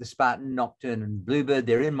for the Spartan Nocturne and Bluebird.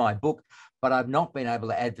 They're in my book, but I've not been able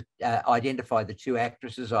to identify the two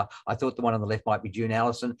actresses. I thought the one on the left might be June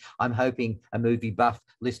Allison. I'm hoping a movie buff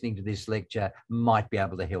listening to this lecture might be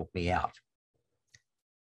able to help me out.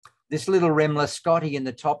 This little Remmler Scotty in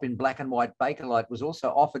the top in black and white Bakelite was also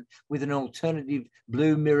offered with an alternative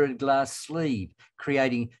blue mirrored glass sleeve,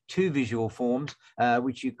 creating two visual forms,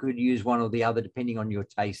 which you could use one or the other depending on your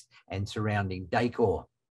taste and surrounding decor.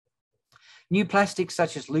 New plastics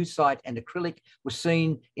such as lucite and acrylic were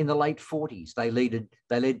seen in the late 40s. They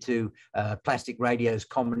led to plastic radios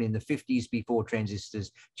common in the 50s before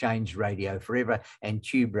transistors changed radio forever and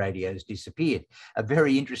tube radios disappeared. A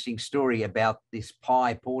very interesting story about this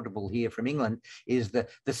Pi portable here from England is that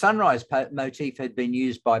the sunrise motif had been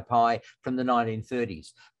used by Pi from the 1930s.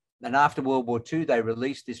 And after World War II, they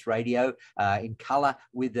released this radio in colour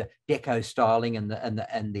with the Deco styling and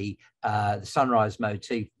the sunrise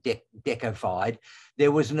motif decodified.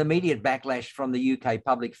 There was an immediate backlash from the UK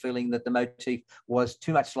public, feeling that the motif was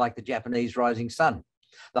too much like the Japanese rising sun.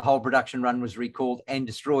 The whole production run was recalled and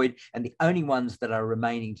destroyed, and the only ones that are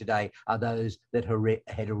remaining today are those that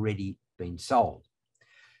had already been sold.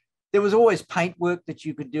 There was always paintwork that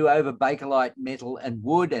you could do over Bakelite, metal and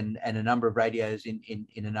wood, and a number of radios in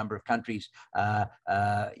a number of countries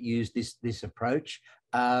use this approach.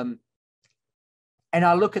 And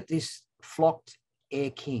I look at this flocked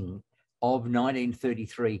Air King of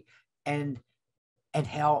 1933 and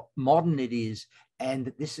how modern it is.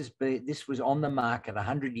 And this was on the market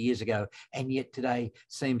 100 years ago, and yet today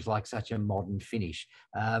seems like such a modern finish.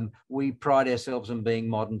 We pride ourselves on being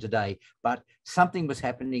modern today, but something was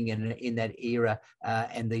happening in that era,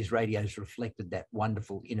 and these radios reflected that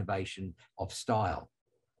wonderful innovation of style.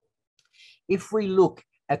 If we look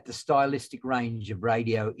at the stylistic range of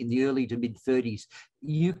radio in the early to mid 30s,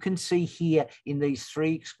 you can see here in these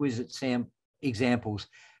three exquisite examples,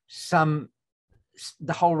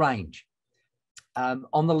 the whole range.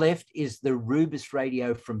 On the left is the Rubis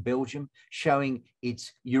radio from Belgium, showing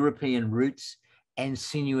its European roots and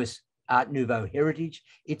sinuous Art Nouveau heritage.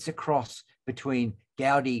 It's a cross between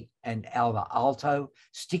Gaudi and Alvar Aalto,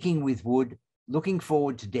 sticking with wood, looking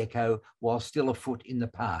forward to Deco while still a foot in the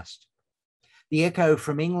past. The Echo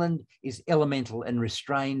from England is elemental and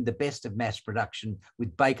restrained, the best of mass production,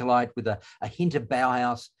 with Bakelite, with a hint of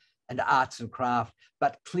Bauhaus and arts and craft,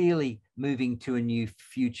 but clearly moving to a new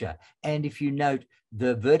future. And if you note,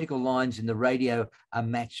 the vertical lines in the radio are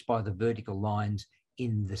matched by the vertical lines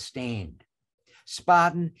in the stand.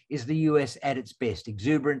 Spartan is the US at its best,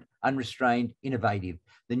 exuberant, unrestrained, innovative.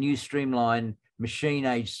 The new streamlined machine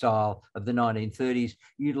age style of the 1930s,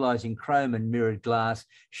 utilizing chrome and mirrored glass,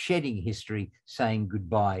 shedding history, saying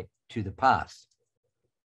goodbye to the past.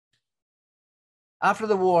 After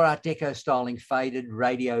the war, Art Deco styling faded.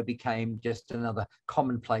 Radio became just another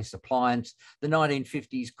commonplace appliance. The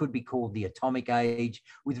 1950s could be called the atomic age,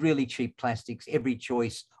 with really cheap plastics, every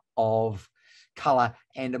choice of colour,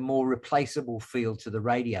 and a more replaceable feel to the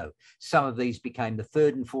radio. Some of these became the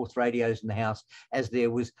third and fourth radios in the house, as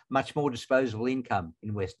there was much more disposable income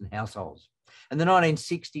in Western households. And the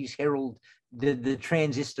 1960s heralded the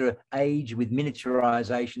transistor age, with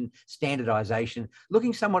miniaturization, standardization,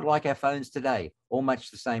 looking somewhat like our phones today, all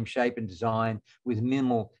much the same shape and design with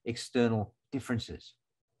minimal external differences.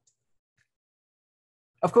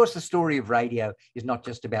 Of course, the story of radio is not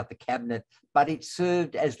just about the cabinet, but it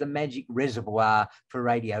served as the magic reservoir for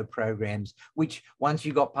radio programs, which once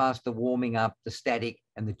you got past the warming up, the static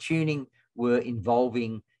and the tuning, were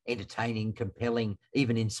involving, entertaining, compelling,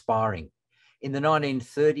 even inspiring. In the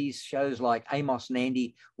 1930s, shows like Amos and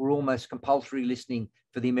Andy were almost compulsory listening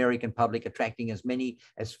for the American public, attracting as many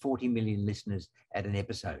as 40 million listeners at an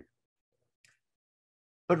episode.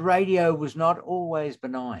 But radio was not always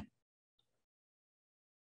benign.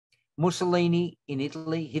 Mussolini in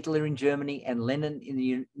Italy, Hitler in Germany, and Lenin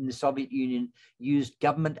in the Soviet Union used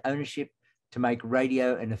government ownership to make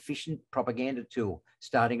radio an efficient propaganda tool,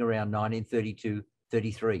 starting around 1932-33.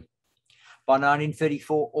 By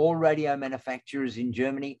 1934, all radio manufacturers in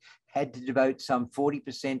Germany had to devote some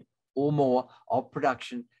 40% or more of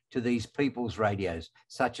production to these people's radios,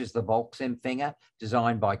 such as the Volksempfänger,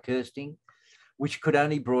 designed by Kirsting, which could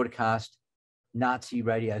only broadcast Nazi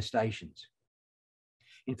radio stations.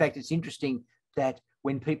 In fact, it's interesting that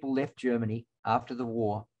when people left Germany after the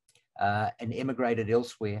war and emigrated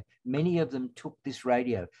elsewhere, many of them took this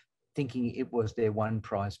radio, thinking it was their one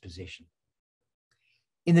prized possession.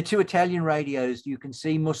 In the two Italian radios, you can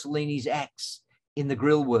see Mussolini's axe in the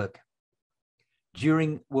grill work.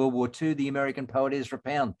 During World War II, the American poet Ezra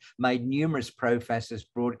Pound made numerous pro-fascist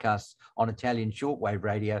broadcasts on Italian shortwave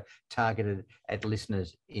radio targeted at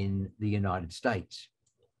listeners in the United States.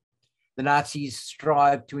 The Nazis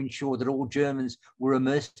strived to ensure that all Germans were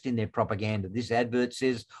immersed in their propaganda. This advert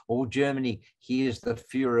says, "All Germany hears the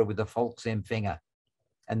Führer with the Volksempfänger."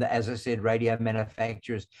 And as I said, radio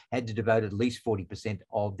manufacturers had to devote at least 40%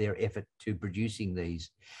 of their effort to producing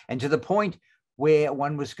these. And to the point where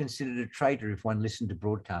one was considered a traitor if one listened to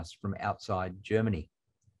broadcasts from outside Germany.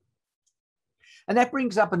 And that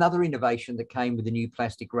brings up another innovation that came with the new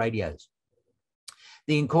plastic radios: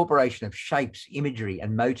 the incorporation of shapes, imagery,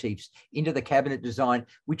 and motifs into the cabinet design,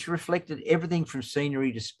 which reflected everything from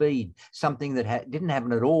scenery to speed, something that didn't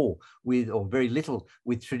happen at all with, or very little,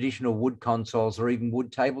 with traditional wood consoles or even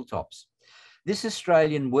wood tabletops. This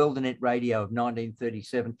Australian Weldernet radio of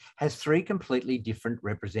 1937 has three completely different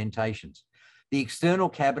representations. The external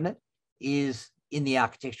cabinet is in the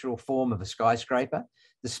architectural form of a skyscraper.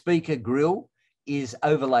 The speaker grille is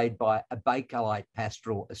overlaid by a Bakelite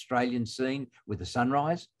pastoral Australian scene with a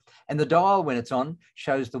sunrise, and the dial, when it's on,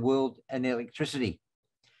 shows the world and electricity.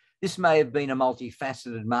 This may have been a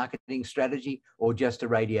multifaceted marketing strategy or just a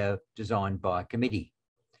radio designed by a committee.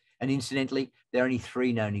 And incidentally, there are only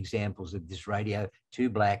three known examples of this radio, two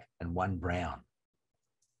black and one brown.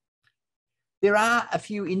 There are a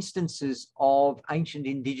few instances of ancient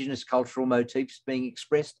Indigenous cultural motifs being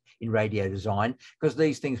expressed in radio design, because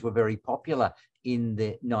these things were very popular in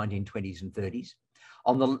the 1920s and 30s.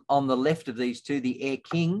 On the left of these two, the Air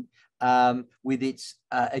King, with its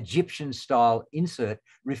Egyptian-style insert,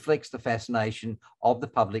 reflects the fascination of the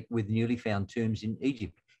public with newly found tombs in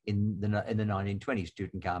Egypt in the 1920s,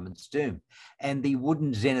 Tutankhamun's tomb. And the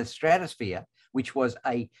wooden Zenith Stratosphere, which was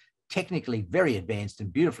a technically very advanced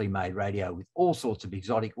and beautifully made radio with all sorts of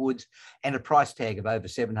exotic woods and a price tag of over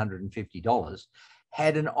 $750,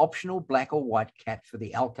 had an optional black or white cat for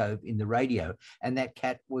the alcove in the radio, and that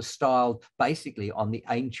cat was styled basically on the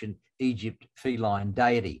ancient Egypt feline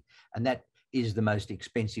deity, and that is the most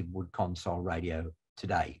expensive wood console radio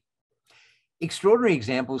today. Extraordinary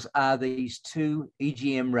examples are these two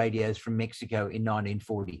EGM radios from Mexico in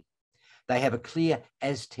 1940. They have a clear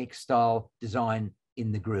Aztec-style design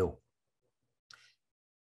in the grille.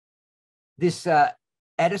 This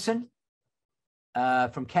Addison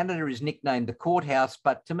from Canada is nicknamed the Courthouse,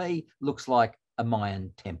 but to me looks like a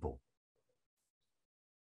Mayan temple.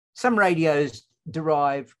 Some radios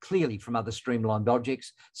derive clearly from other streamlined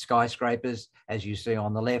objects, skyscrapers, as you see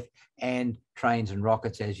on the left, and trains and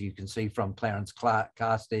rockets, as you can see from Clarence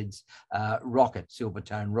Carsted's rocket,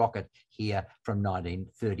 Silvertone rocket here from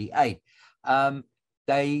 1938.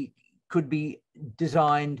 They could be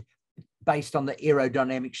designed based on the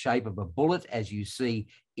aerodynamic shape of a bullet, as you see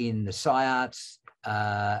in the Syarts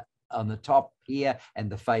on the top here, and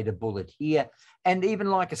the Fader bullet here, and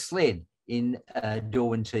even like a sled in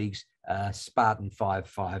Darwin Teague's Spartan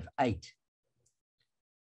 558.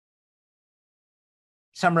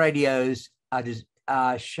 Some radios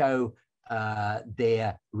show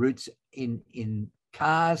their roots in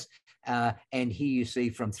cars, and here you see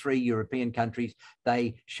from 3 European countries,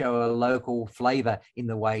 they show a local flavour in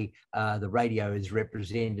the way the radio is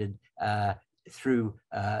represented through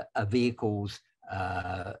a vehicle's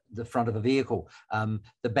the front of a vehicle.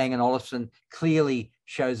 The Bang & Olufsen clearly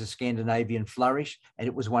shows a Scandinavian flourish, and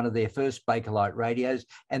it was one of their first Bakelite radios,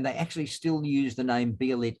 and they actually still use the name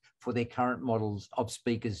Beerlit for their current models of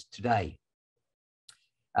speakers today.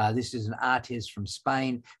 This is an Artes from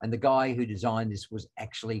Spain, and the guy who designed this was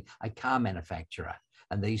actually a car manufacturer.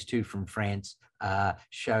 And these two from France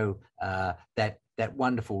show that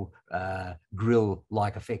wonderful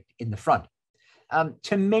grill-like effect in the front.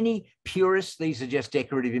 To many purists, these are just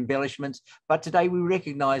decorative embellishments, but today we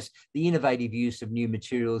recognise the innovative use of new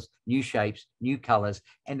materials, new shapes, new colours,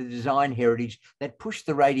 and a design heritage that pushed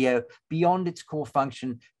the radio beyond its core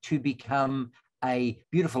function to become a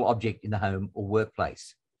beautiful object in the home or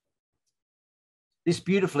workplace. This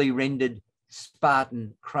beautifully rendered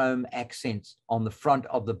Spartan chrome accents on the front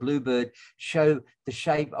of the Bluebird show the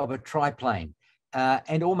shape of a triplane,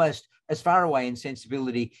 and almost as far away in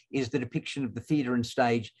sensibility is the depiction of the theatre and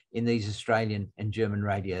stage in these Australian and German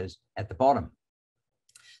radios at the bottom.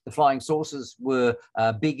 The flying saucers were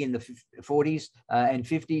big in the 40s and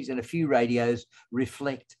 50s, and a few radios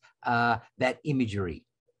reflect that imagery,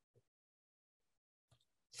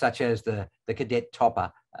 such as the Cadet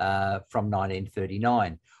Topper from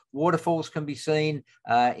 1939. Waterfalls can be seen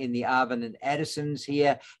in the Arvin and Addisons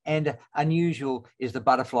here, and unusual is the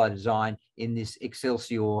butterfly design in this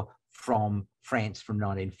Excelsior from France from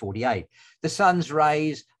 1948. The sun's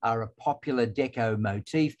rays are a popular deco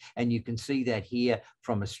motif, and you can see that here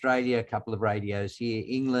from Australia, a couple of radios here,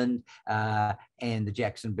 England, and the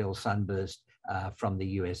Jacksonville Sunburst from the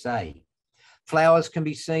USA. Flowers can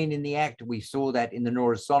be seen in the act. We saw that in the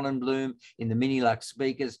Nora Sonnenblume, in the Mini Lux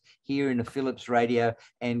speakers, here in the Philips radio,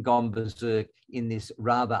 and gone berserk in this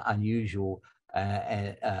rather unusual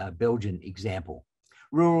Belgian example.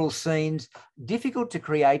 Rural scenes, difficult to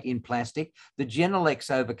create in plastic. The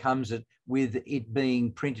Genelex overcomes it with it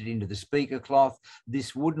being printed into the speaker cloth.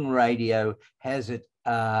 This wooden radio has it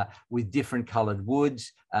with different coloured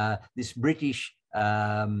woods. This British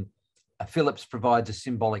Philips provides a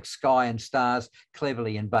symbolic sky and stars,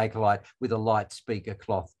 cleverly in Bakelite, with a light speaker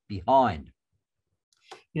cloth behind.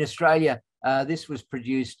 In Australia, this was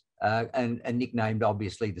produced and nicknamed,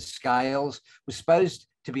 obviously, the Scales. Was supposed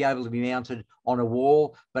to be able to be mounted on a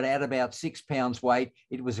wall, but at about 6 pounds weight,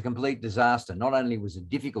 it was a complete disaster. Not only was it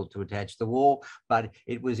difficult to attach the wall, but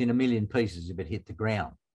it was in a million pieces if it hit the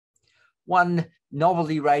ground. One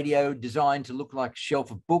novelty radio designed to look like a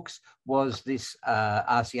shelf of books was this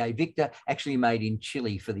RCA Victor, actually made in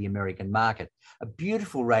Chile for the American market. A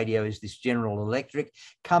beautiful radio is this General Electric,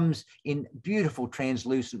 comes in beautiful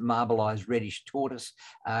translucent marbleized reddish tortoise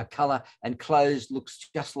colour, and closed looks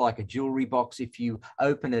just like a jewellery box. If you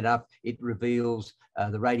open it up, it reveals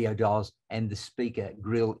the radio dials and the speaker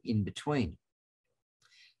grill in between.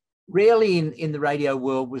 Rarely in the radio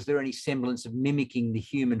world was there any semblance of mimicking the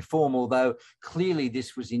human form, although clearly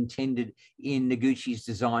this was intended in Noguchi's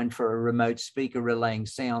design for a remote speaker relaying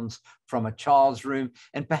sounds from a child's room,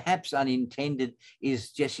 and perhaps unintended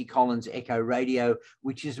is Jesse Collins' Echo Radio,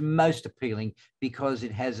 which is most appealing because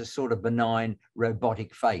it has a sort of benign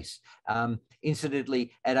robotic face.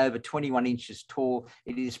 Incidentally, at over 21 inches tall,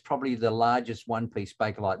 it is probably the largest one-piece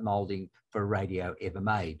Bakelite moulding for a radio ever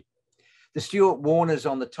made. The Stuart Warners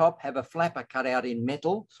on the top have a flapper cut out in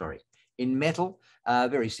metal,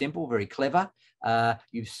 very simple, very clever.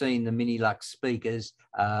 You've seen the Mini Lux speakers,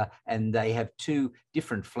 and they have two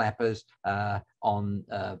different flappers on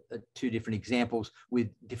two different examples with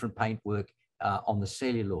different paintwork on the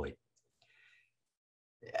celluloid.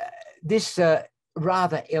 This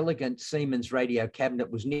rather elegant Siemens radio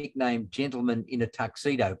cabinet was nicknamed Gentleman in a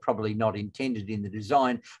Tuxedo, probably not intended in the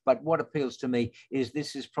design, but what appeals to me is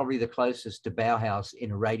this is probably the closest to Bauhaus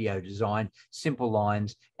in a radio design, simple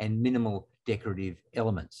lines and minimal decorative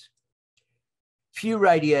elements. Few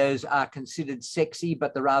radios are considered sexy,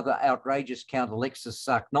 but the rather outrageous Count Alexis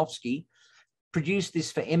Sarknovsky produced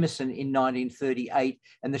this for Emerson in 1938,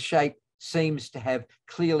 and the shape seems to have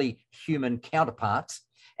clearly human counterparts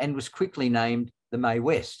and was quickly named the Mae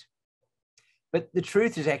West. But the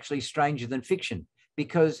truth is actually stranger than fiction,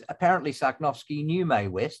 because apparently Sarknovsky knew Mae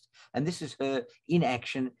West, and this is her in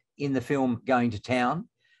action in the film Going to Town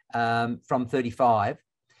from 35.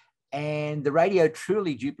 And the radio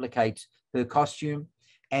truly duplicates her costume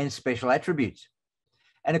and special attributes.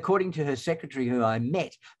 And according to her secretary, who I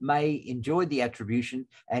met, May enjoyed the attribution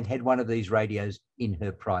and had one of these radios in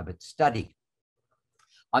her private study.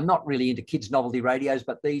 I'm not really into kids' novelty radios,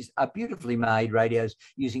 but these are beautifully made radios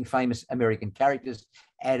using famous American characters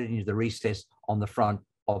added into the recess on the front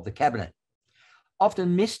of the cabinet.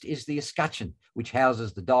 Often missed is the escutcheon, which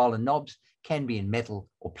houses the dial and knobs, can be in metal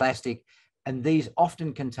or plastic, and these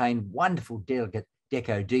often contain wonderful, delicate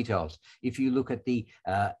deco details. If you look at the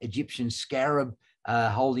Egyptian scarab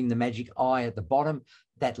holding the magic eye at the bottom,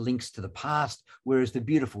 that links to the past, whereas the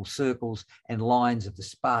beautiful circles and lines of the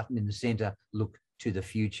Spartan in the center look to the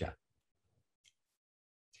future.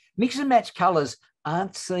 Mix and match colours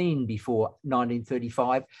aren't seen before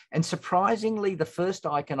 1935, and surprisingly, the first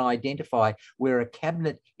I can identify where a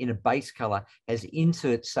cabinet in a base colour has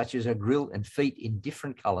inserts such as a grille and feet in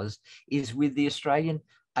different colours is with the Australian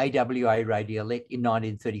AWA Radiolette in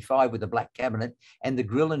 1935 with a black cabinet and the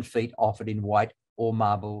grille and feet offered in white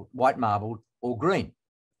marbled or green.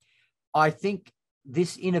 I think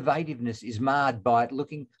this innovativeness is marred by it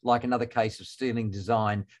looking like another case of stealing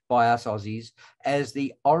design by us Aussies, as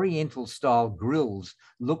the Oriental style grills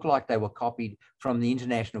look like they were copied from the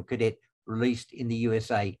International Cadet released in the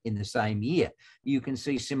USA in the same year. You can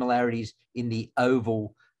see similarities in the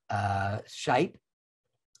oval shape,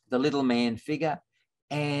 the little man figure,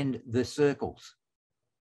 and the circles.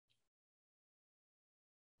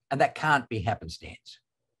 And that can't be happenstance.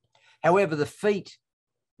 However, the feet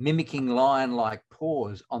mimicking lion-like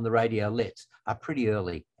paws on the radiolettes are pretty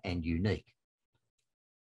early and unique.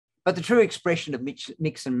 But the true expression of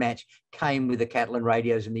mix and match came with the Catalan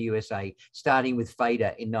radios in the USA, starting with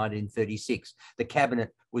Fader in 1936. The cabinet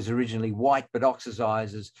was originally white, but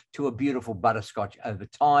oxidizes to a beautiful butterscotch over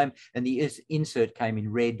time, and the insert came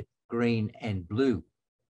in red, green, and blue.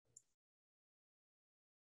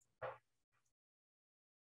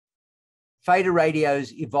 Fader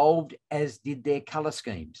radios evolved, as did their colour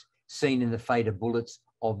schemes, seen in the Fader bullets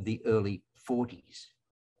of the early 40s.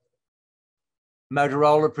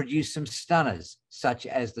 Motorola produced some stunners, such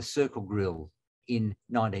as the Circle Grill in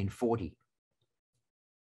 1940.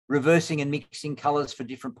 Reversing and mixing colours for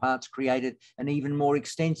different parts created an even more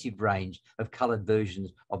extensive range of coloured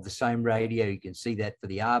versions of the same radio. You can see that for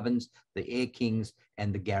the Arvins, the Air Kings,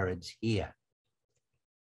 and the Garrards here.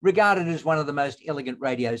 Regarded as one of the most elegant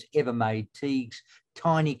radios ever made, Teague's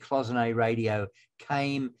tiny cloisonné radio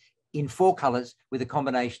came in 4 colours with a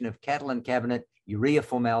combination of Catalan cabinet, urea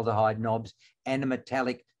formaldehyde knobs, and a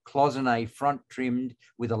metallic cloisonné front trimmed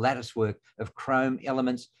with a lattice work of chrome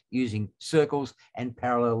elements using circles and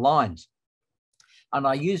parallel lines. And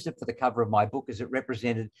I used it for the cover of my book as it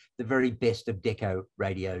represented the very best of Deco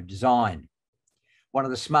radio design. One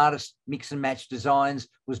of the smartest mix and match designs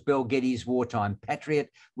was Bell Getty's Wartime Patriot,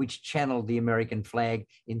 which channeled the American flag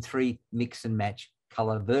in 3 mix and match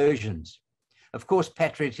colour versions. Of course,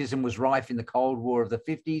 patriotism was rife in the Cold War of the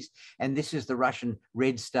 50s, and this is the Russian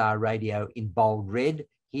Red Star radio in bold red.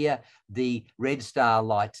 Here, the Red Star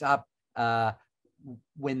lights up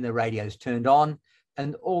when the radio's turned on,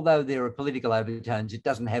 and although there are political overtones, it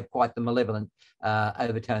doesn't have quite the malevolent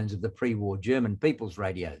overtones of the pre-war German people's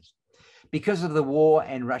radios. Because of the war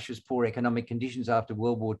and Russia's poor economic conditions after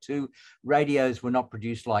World War II, radios were not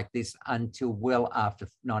produced like this until well after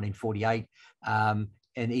 1948 and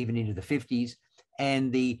even into the 50s.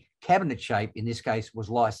 And the cabinet shape, in this case, was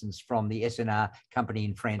licensed from the SNR company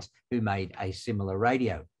in France who made a similar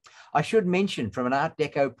radio. I should mention, from an Art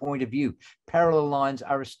Deco point of view, parallel lines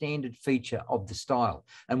are a standard feature of the style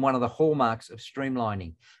and one of the hallmarks of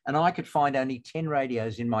streamlining. And I could find only 10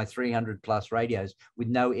 radios in my 300 plus radios with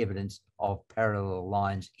no evidence of parallel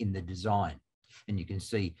lines in the design. And you can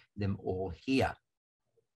see them all here.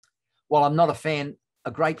 While I'm not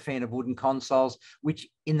a great fan of wooden consoles, which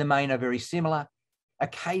in the main are very similar,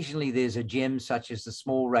 occasionally there's a gem such as the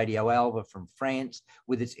small Radio Alva from France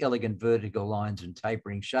with its elegant vertical lines and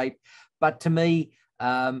tapering shape. But to me,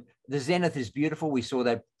 the Zenith is beautiful. We saw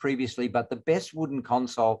that previously, but the best wooden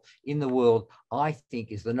console in the world, I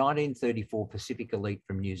think, is the 1934 Pacific Elite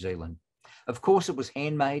from New Zealand. Of course, it was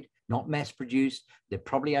handmade, not mass produced. There are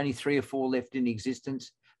probably only 3 or 4 left in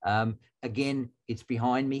existence. Again, it's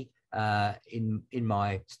behind me in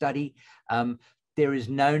my study. There is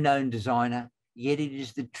no known designer, yet it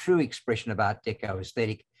is the true expression of Art Deco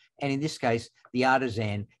aesthetic. And in this case, the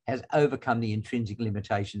artisan has overcome the intrinsic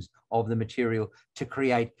limitations of the material to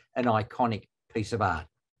create an iconic piece of art.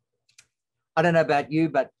 I don't know about you,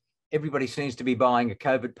 but everybody seems to be buying a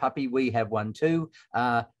COVID puppy. We have one too.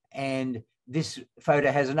 And this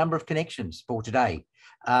photo has a number of connections for today.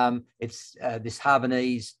 It's this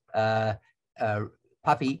Havanese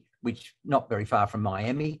puppy, which not very far from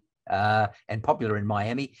Miami. and popular in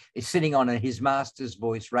Miami, is sitting on his master's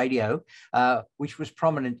voice radio, which was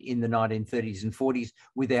prominent in the 1930s and 40s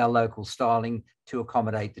with our local styling to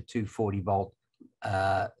accommodate the 240-volt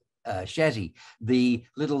chassis. The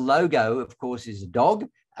little logo, of course, is a dog,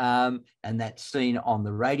 and that's seen on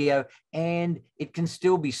the radio, and it can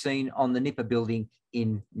still be seen on the Nipper building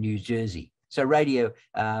in New Jersey. So radio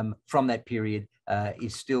from that period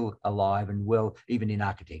is still alive and well, even in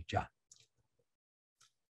architecture.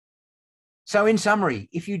 So in summary,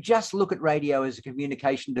 if you just look at radio as a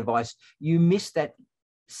communication device, you miss that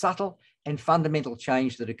subtle and fundamental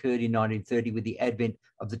change that occurred in 1930 with the advent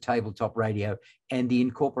of the tabletop radio and the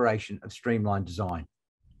incorporation of streamlined design.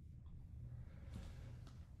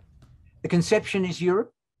 The conception is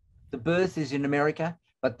Europe, the birth is in America,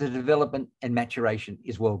 but the development and maturation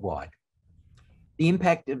is worldwide. The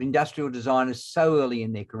impact of industrial designers so early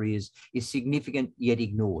in their careers is significant yet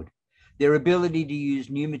ignored. Their ability to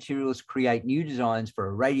use new materials, create new designs for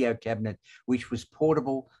a radio cabinet, which was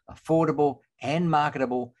portable, affordable, and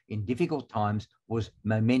marketable in difficult times, was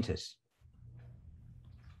momentous.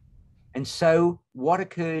 And so what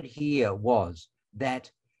occurred here was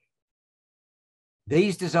that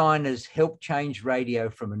these designers helped change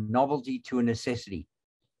radio from a novelty to a necessity.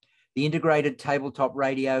 The integrated tabletop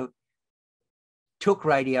radio took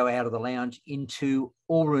radio out of the lounge into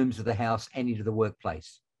all rooms of the house and into the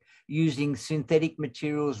workplace. Using synthetic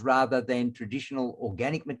materials rather than traditional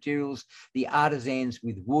organic materials, the artisans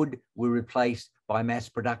with wood were replaced by mass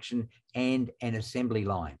production and an assembly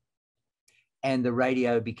line. And the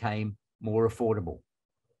radio became more affordable.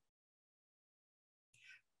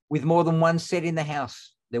 With more than one set in the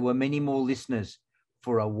house, there were many more listeners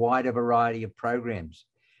for a wider variety of programs.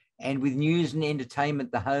 And with news and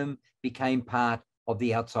entertainment, the home became part of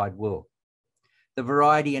the outside world. The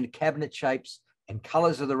variety and cabinet shapes and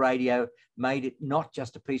colours of the radio made it not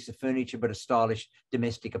just a piece of furniture, but a stylish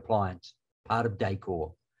domestic appliance, part of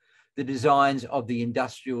decor. The designs of the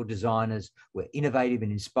industrial designers were innovative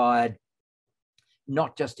and inspired,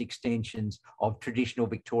 not just extensions of traditional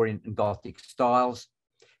Victorian and Gothic styles.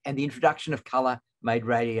 And the introduction of colour made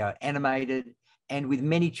radio animated and with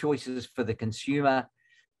many choices for the consumer,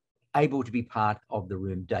 able to be part of the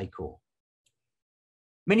room decor.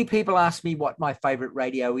 Many people ask me what my favourite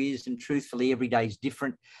radio is, and truthfully, every day is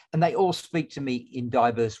different, and they all speak to me in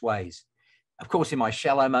diverse ways. Of course, in my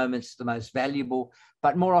shallow moments, the most valuable,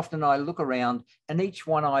 but more often I look around and each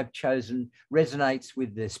one I've chosen resonates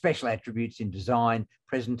with the special attributes in design,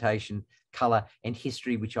 presentation, colour, and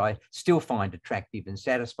history, which I still find attractive and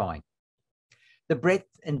satisfying. The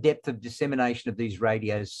breadth and depth of dissemination of these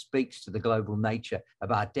radios speaks to the global nature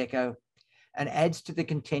of Art Deco and adds to the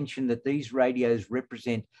contention that these radios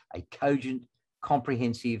represent a cogent,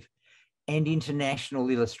 comprehensive, and international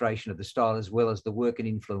illustration of the style, as well as the work and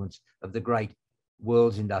influence of the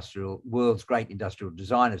world's great industrial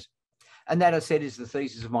designers. And that, I said, is the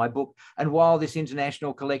thesis of my book. And while this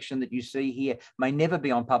international collection that you see here may never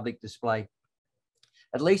be on public display,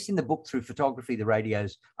 at least in the book through photography, the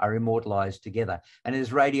radios are immortalized together. And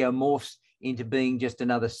as radio morphs into being just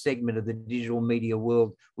another segment of the digital media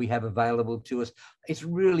world we have available to us, it's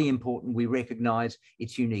really important we recognize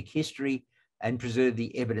its unique history and preserve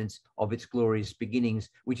the evidence of its glorious beginnings,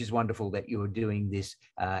 which is wonderful that you're doing this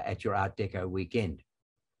at your Art Deco weekend.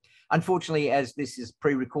 Unfortunately, as this is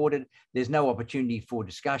pre-recorded, there's no opportunity for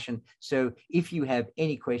discussion. So if you have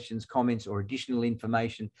any questions, comments, or additional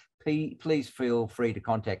information, please feel free to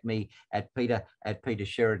contact me at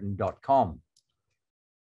peter@petersheridan.com.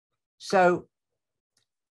 So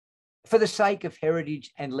for the sake of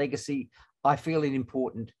heritage and legacy, I feel it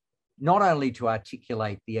important not only to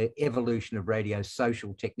articulate the evolution of radio's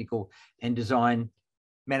social, technical, and design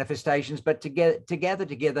manifestations, but to gather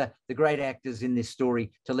together the great actors in this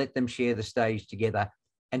story, to let them share the stage together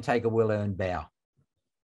and take a well-earned bow.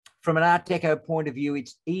 From an Art Deco point of view,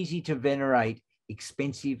 it's easy to venerate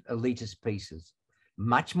expensive elitist pieces,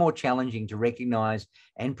 much more challenging to recognize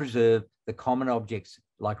and preserve the common objects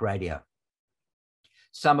like radio,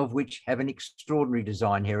 some of which have an extraordinary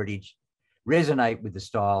design heritage, resonate with the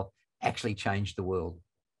style, actually change the world.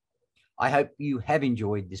 I hope you have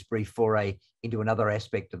enjoyed this brief foray into another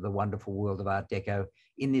aspect of the wonderful world of Art Deco,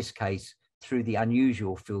 in this case, through the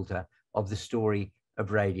unusual filter of the story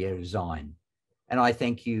of radio design. And I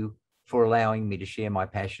thank you for allowing me to share my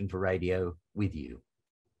passion for radio with you.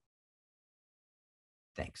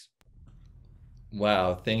 Thanks.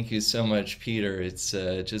 Wow, thank you so much, Peter. It's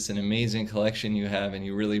just an amazing collection you have, and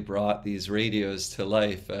you really brought these radios to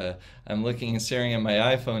life. I'm looking and staring at my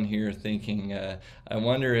iPhone here thinking, I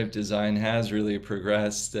wonder if design has really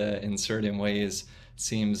progressed in certain ways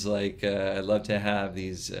seems like I'd love to have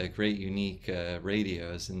these great, unique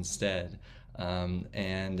radios instead.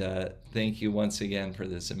 And thank you once again for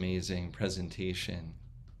this amazing presentation.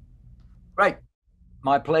 Great.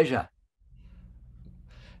 My pleasure.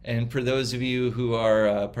 And for those of you who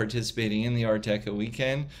are participating in the Art Deco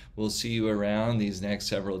weekend, we'll see you around these next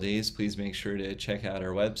several days. Please make sure to check out our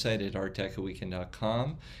website at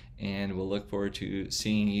artdecoweekend.com. And we'll look forward to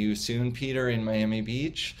seeing you soon, Peter, in Miami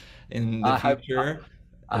Beach in the future.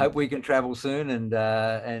 I hope we can travel soon,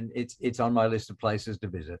 and it's on my list of places to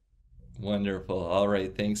visit. Wonderful. All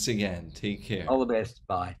right. Thanks again. Take care. All the best.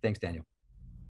 Bye. Thanks, Daniel.